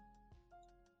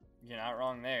 You're not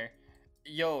wrong there.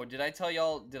 Yo, did I tell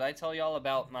y'all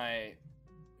about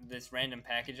this random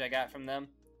package I got from them?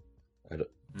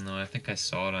 No, I think I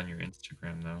saw it on your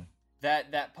Instagram though.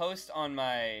 That post on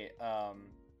my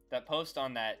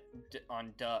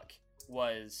on Duck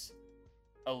was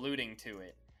alluding to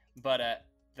it. But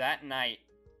that night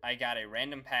I got a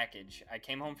random package. I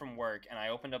came home from work and I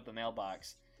opened up the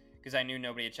mailbox because I knew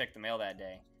nobody had checked the mail that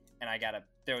day. And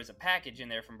there was a package in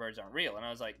there from Birds Aren't Real, and I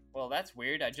was like, well, that's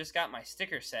weird. I just got my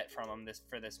sticker set from them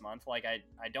for this month. Like, I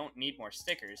don't need more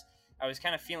stickers. I was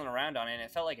kind of feeling around on it, and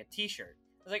it felt like a T-shirt.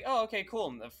 I was like, oh, okay,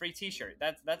 cool, a free T-shirt.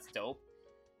 That's dope.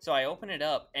 So I open it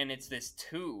up, and it's this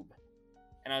tube,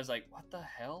 and I was like, what the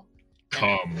hell?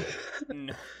 Cum.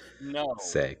 No.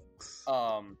 Sex.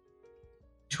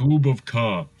 Tube of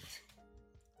cum.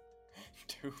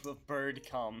 Tube of bird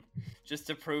cum, just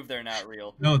to prove they're not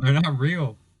real. No, they're not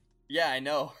real. Yeah, I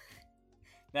know.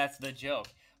 That's the joke.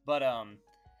 But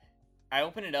I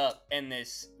open it up and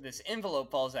this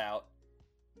envelope falls out,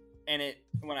 and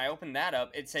when I opened that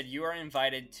up, it said you are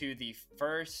invited to the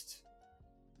first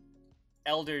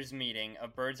elders meeting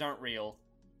of Birds Aren't Real.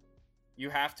 You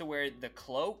have to wear the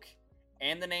cloak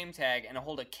and the name tag and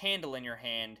hold a candle in your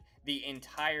hand the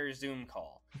entire Zoom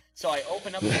call. So I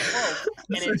open up the cloak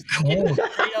and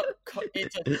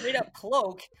it's a straight up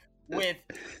cloak with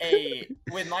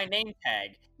my name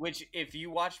tag, which if you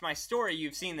watched my story,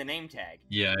 you've seen the name tag.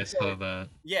 Yeah, I saw that.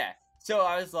 Yeah. So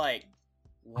I was like,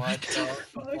 what the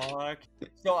fuck?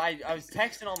 So I was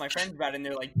texting all my friends about it, and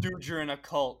they're like, dude, you're in a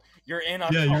cult. You're in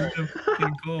a cult. Yeah, you're in a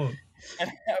fucking cult.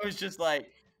 And I was just like,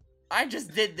 I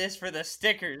just did this for the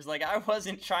stickers. Like, I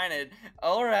wasn't trying to,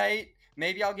 all right,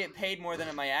 maybe I'll get paid more than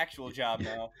at my actual job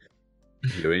now.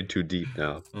 You're in too deep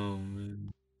now. Oh,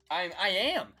 man. I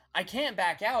am. I can't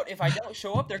back out. If I don't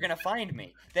show up, they're gonna find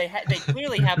me. They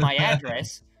clearly have my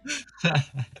address.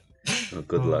 Oh,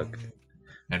 good luck. man.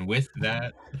 And with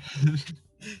that,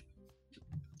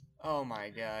 Oh my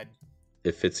god.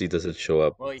 If Fitzy doesn't show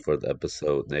up Well, for the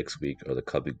episode next week or the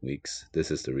coming weeks,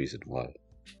 this is the reason why.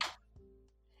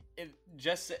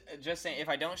 Just saying, if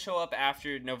I don't show up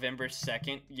after November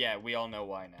 2nd, yeah, we all know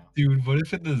why now. dude, what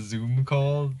if in the Zoom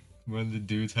call, one of the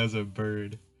dudes has a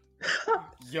bird?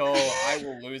 Yo, I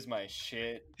will lose my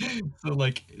shit. So,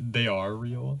 like, they are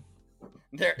real?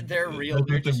 They're real. That's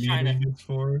They're what the just trying meeting to. is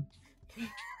for? To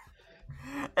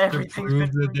Everything's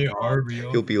prove been that they real. are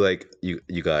real? He'll be like, you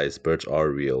guys, birds are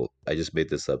real. I just made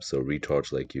this up so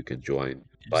retards like you can join.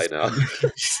 Bye now.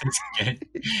 Just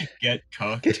get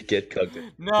cucked. Get cucked.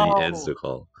 And No. he ends the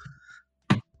call.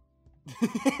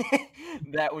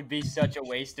 That would be such a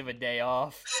waste of a day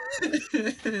off.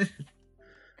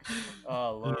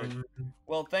 Oh Lord.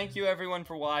 Well, thank you everyone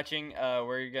for watching.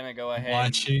 We're gonna go ahead.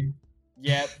 Watching.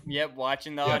 Yep,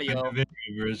 watching the Yeah, audio. the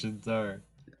video versions are.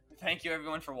 Thank you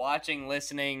everyone for watching,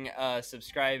 listening,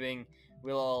 subscribing.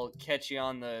 We'll catch you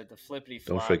on the flippity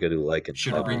flop. Don't forget to like and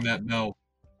Should ring comment. that bell.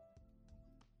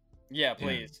 Yeah,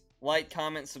 please. Like,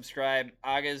 comment, subscribe.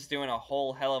 Aga's doing a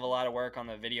whole hell of a lot of work on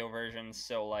the video versions,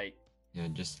 so like Yeah,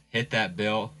 just hit that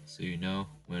bell so you know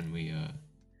when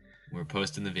we're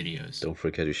posting the videos. Don't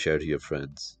forget to share to your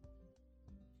friends.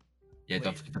 Yeah,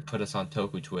 don't forget to put us on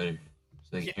Toku Twitter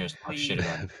so they can hear us talk shit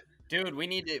about it. Dude, we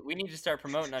need to start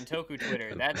promoting on Toku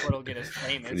Twitter. That's what'll get us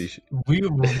famous. We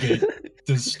will get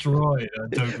destroyed on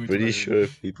Toku Twitter. Pretty sure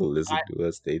if people listen to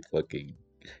us, they'd fucking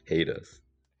hate us.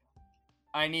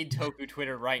 I need Toku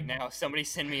Twitter right now. Somebody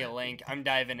send me a link. I'm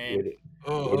diving in.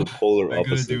 We're the polar All I gotta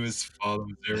opposites. do is follow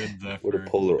Zarin Zephyr. We're the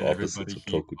polar and opposites everybody of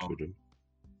keep Toku following. Twitter.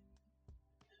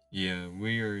 Yeah,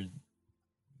 we're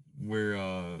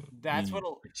That's we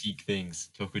what'll critique things.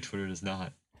 Toku Twitter does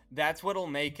not. That's what'll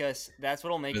make us. That's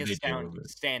what'll make But us they do a little bit.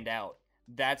 stand out.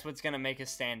 That's what's gonna make us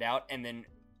stand out, and then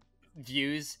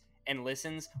views and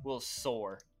listens will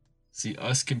soar. See,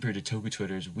 us compared to Toku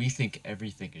Twitters, we think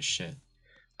everything is shit.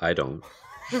 I don't.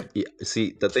 Yeah,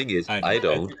 see, the thing is, I know. I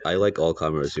don't. I like all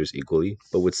comedy series equally,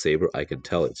 but with Saber, I can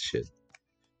tell it's shit.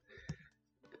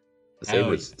 Same Hell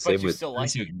with yeah. But you with. still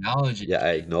Once like you it. acknowledge it, Yeah, I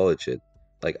acknowledge it.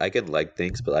 Like I can like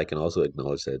things, but I can also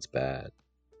acknowledge that it's bad.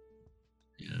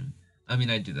 Yeah, I mean,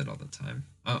 I do that all the time.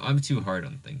 I'm too hard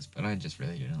on things, but I just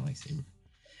really do not like Saber.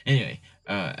 Anyway,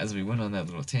 as we went on that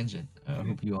little tangent, I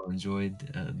hope you all enjoyed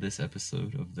this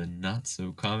episode of the Not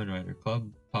So Common Writer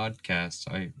Club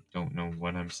podcast. I don't know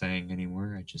what I'm saying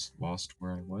anymore. I just lost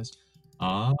where I was.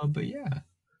 But yeah,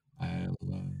 I'll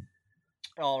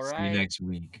All see right. you next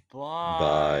week.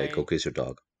 Bye. Go kiss your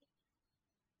dog.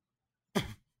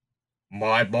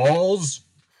 My balls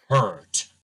hurt.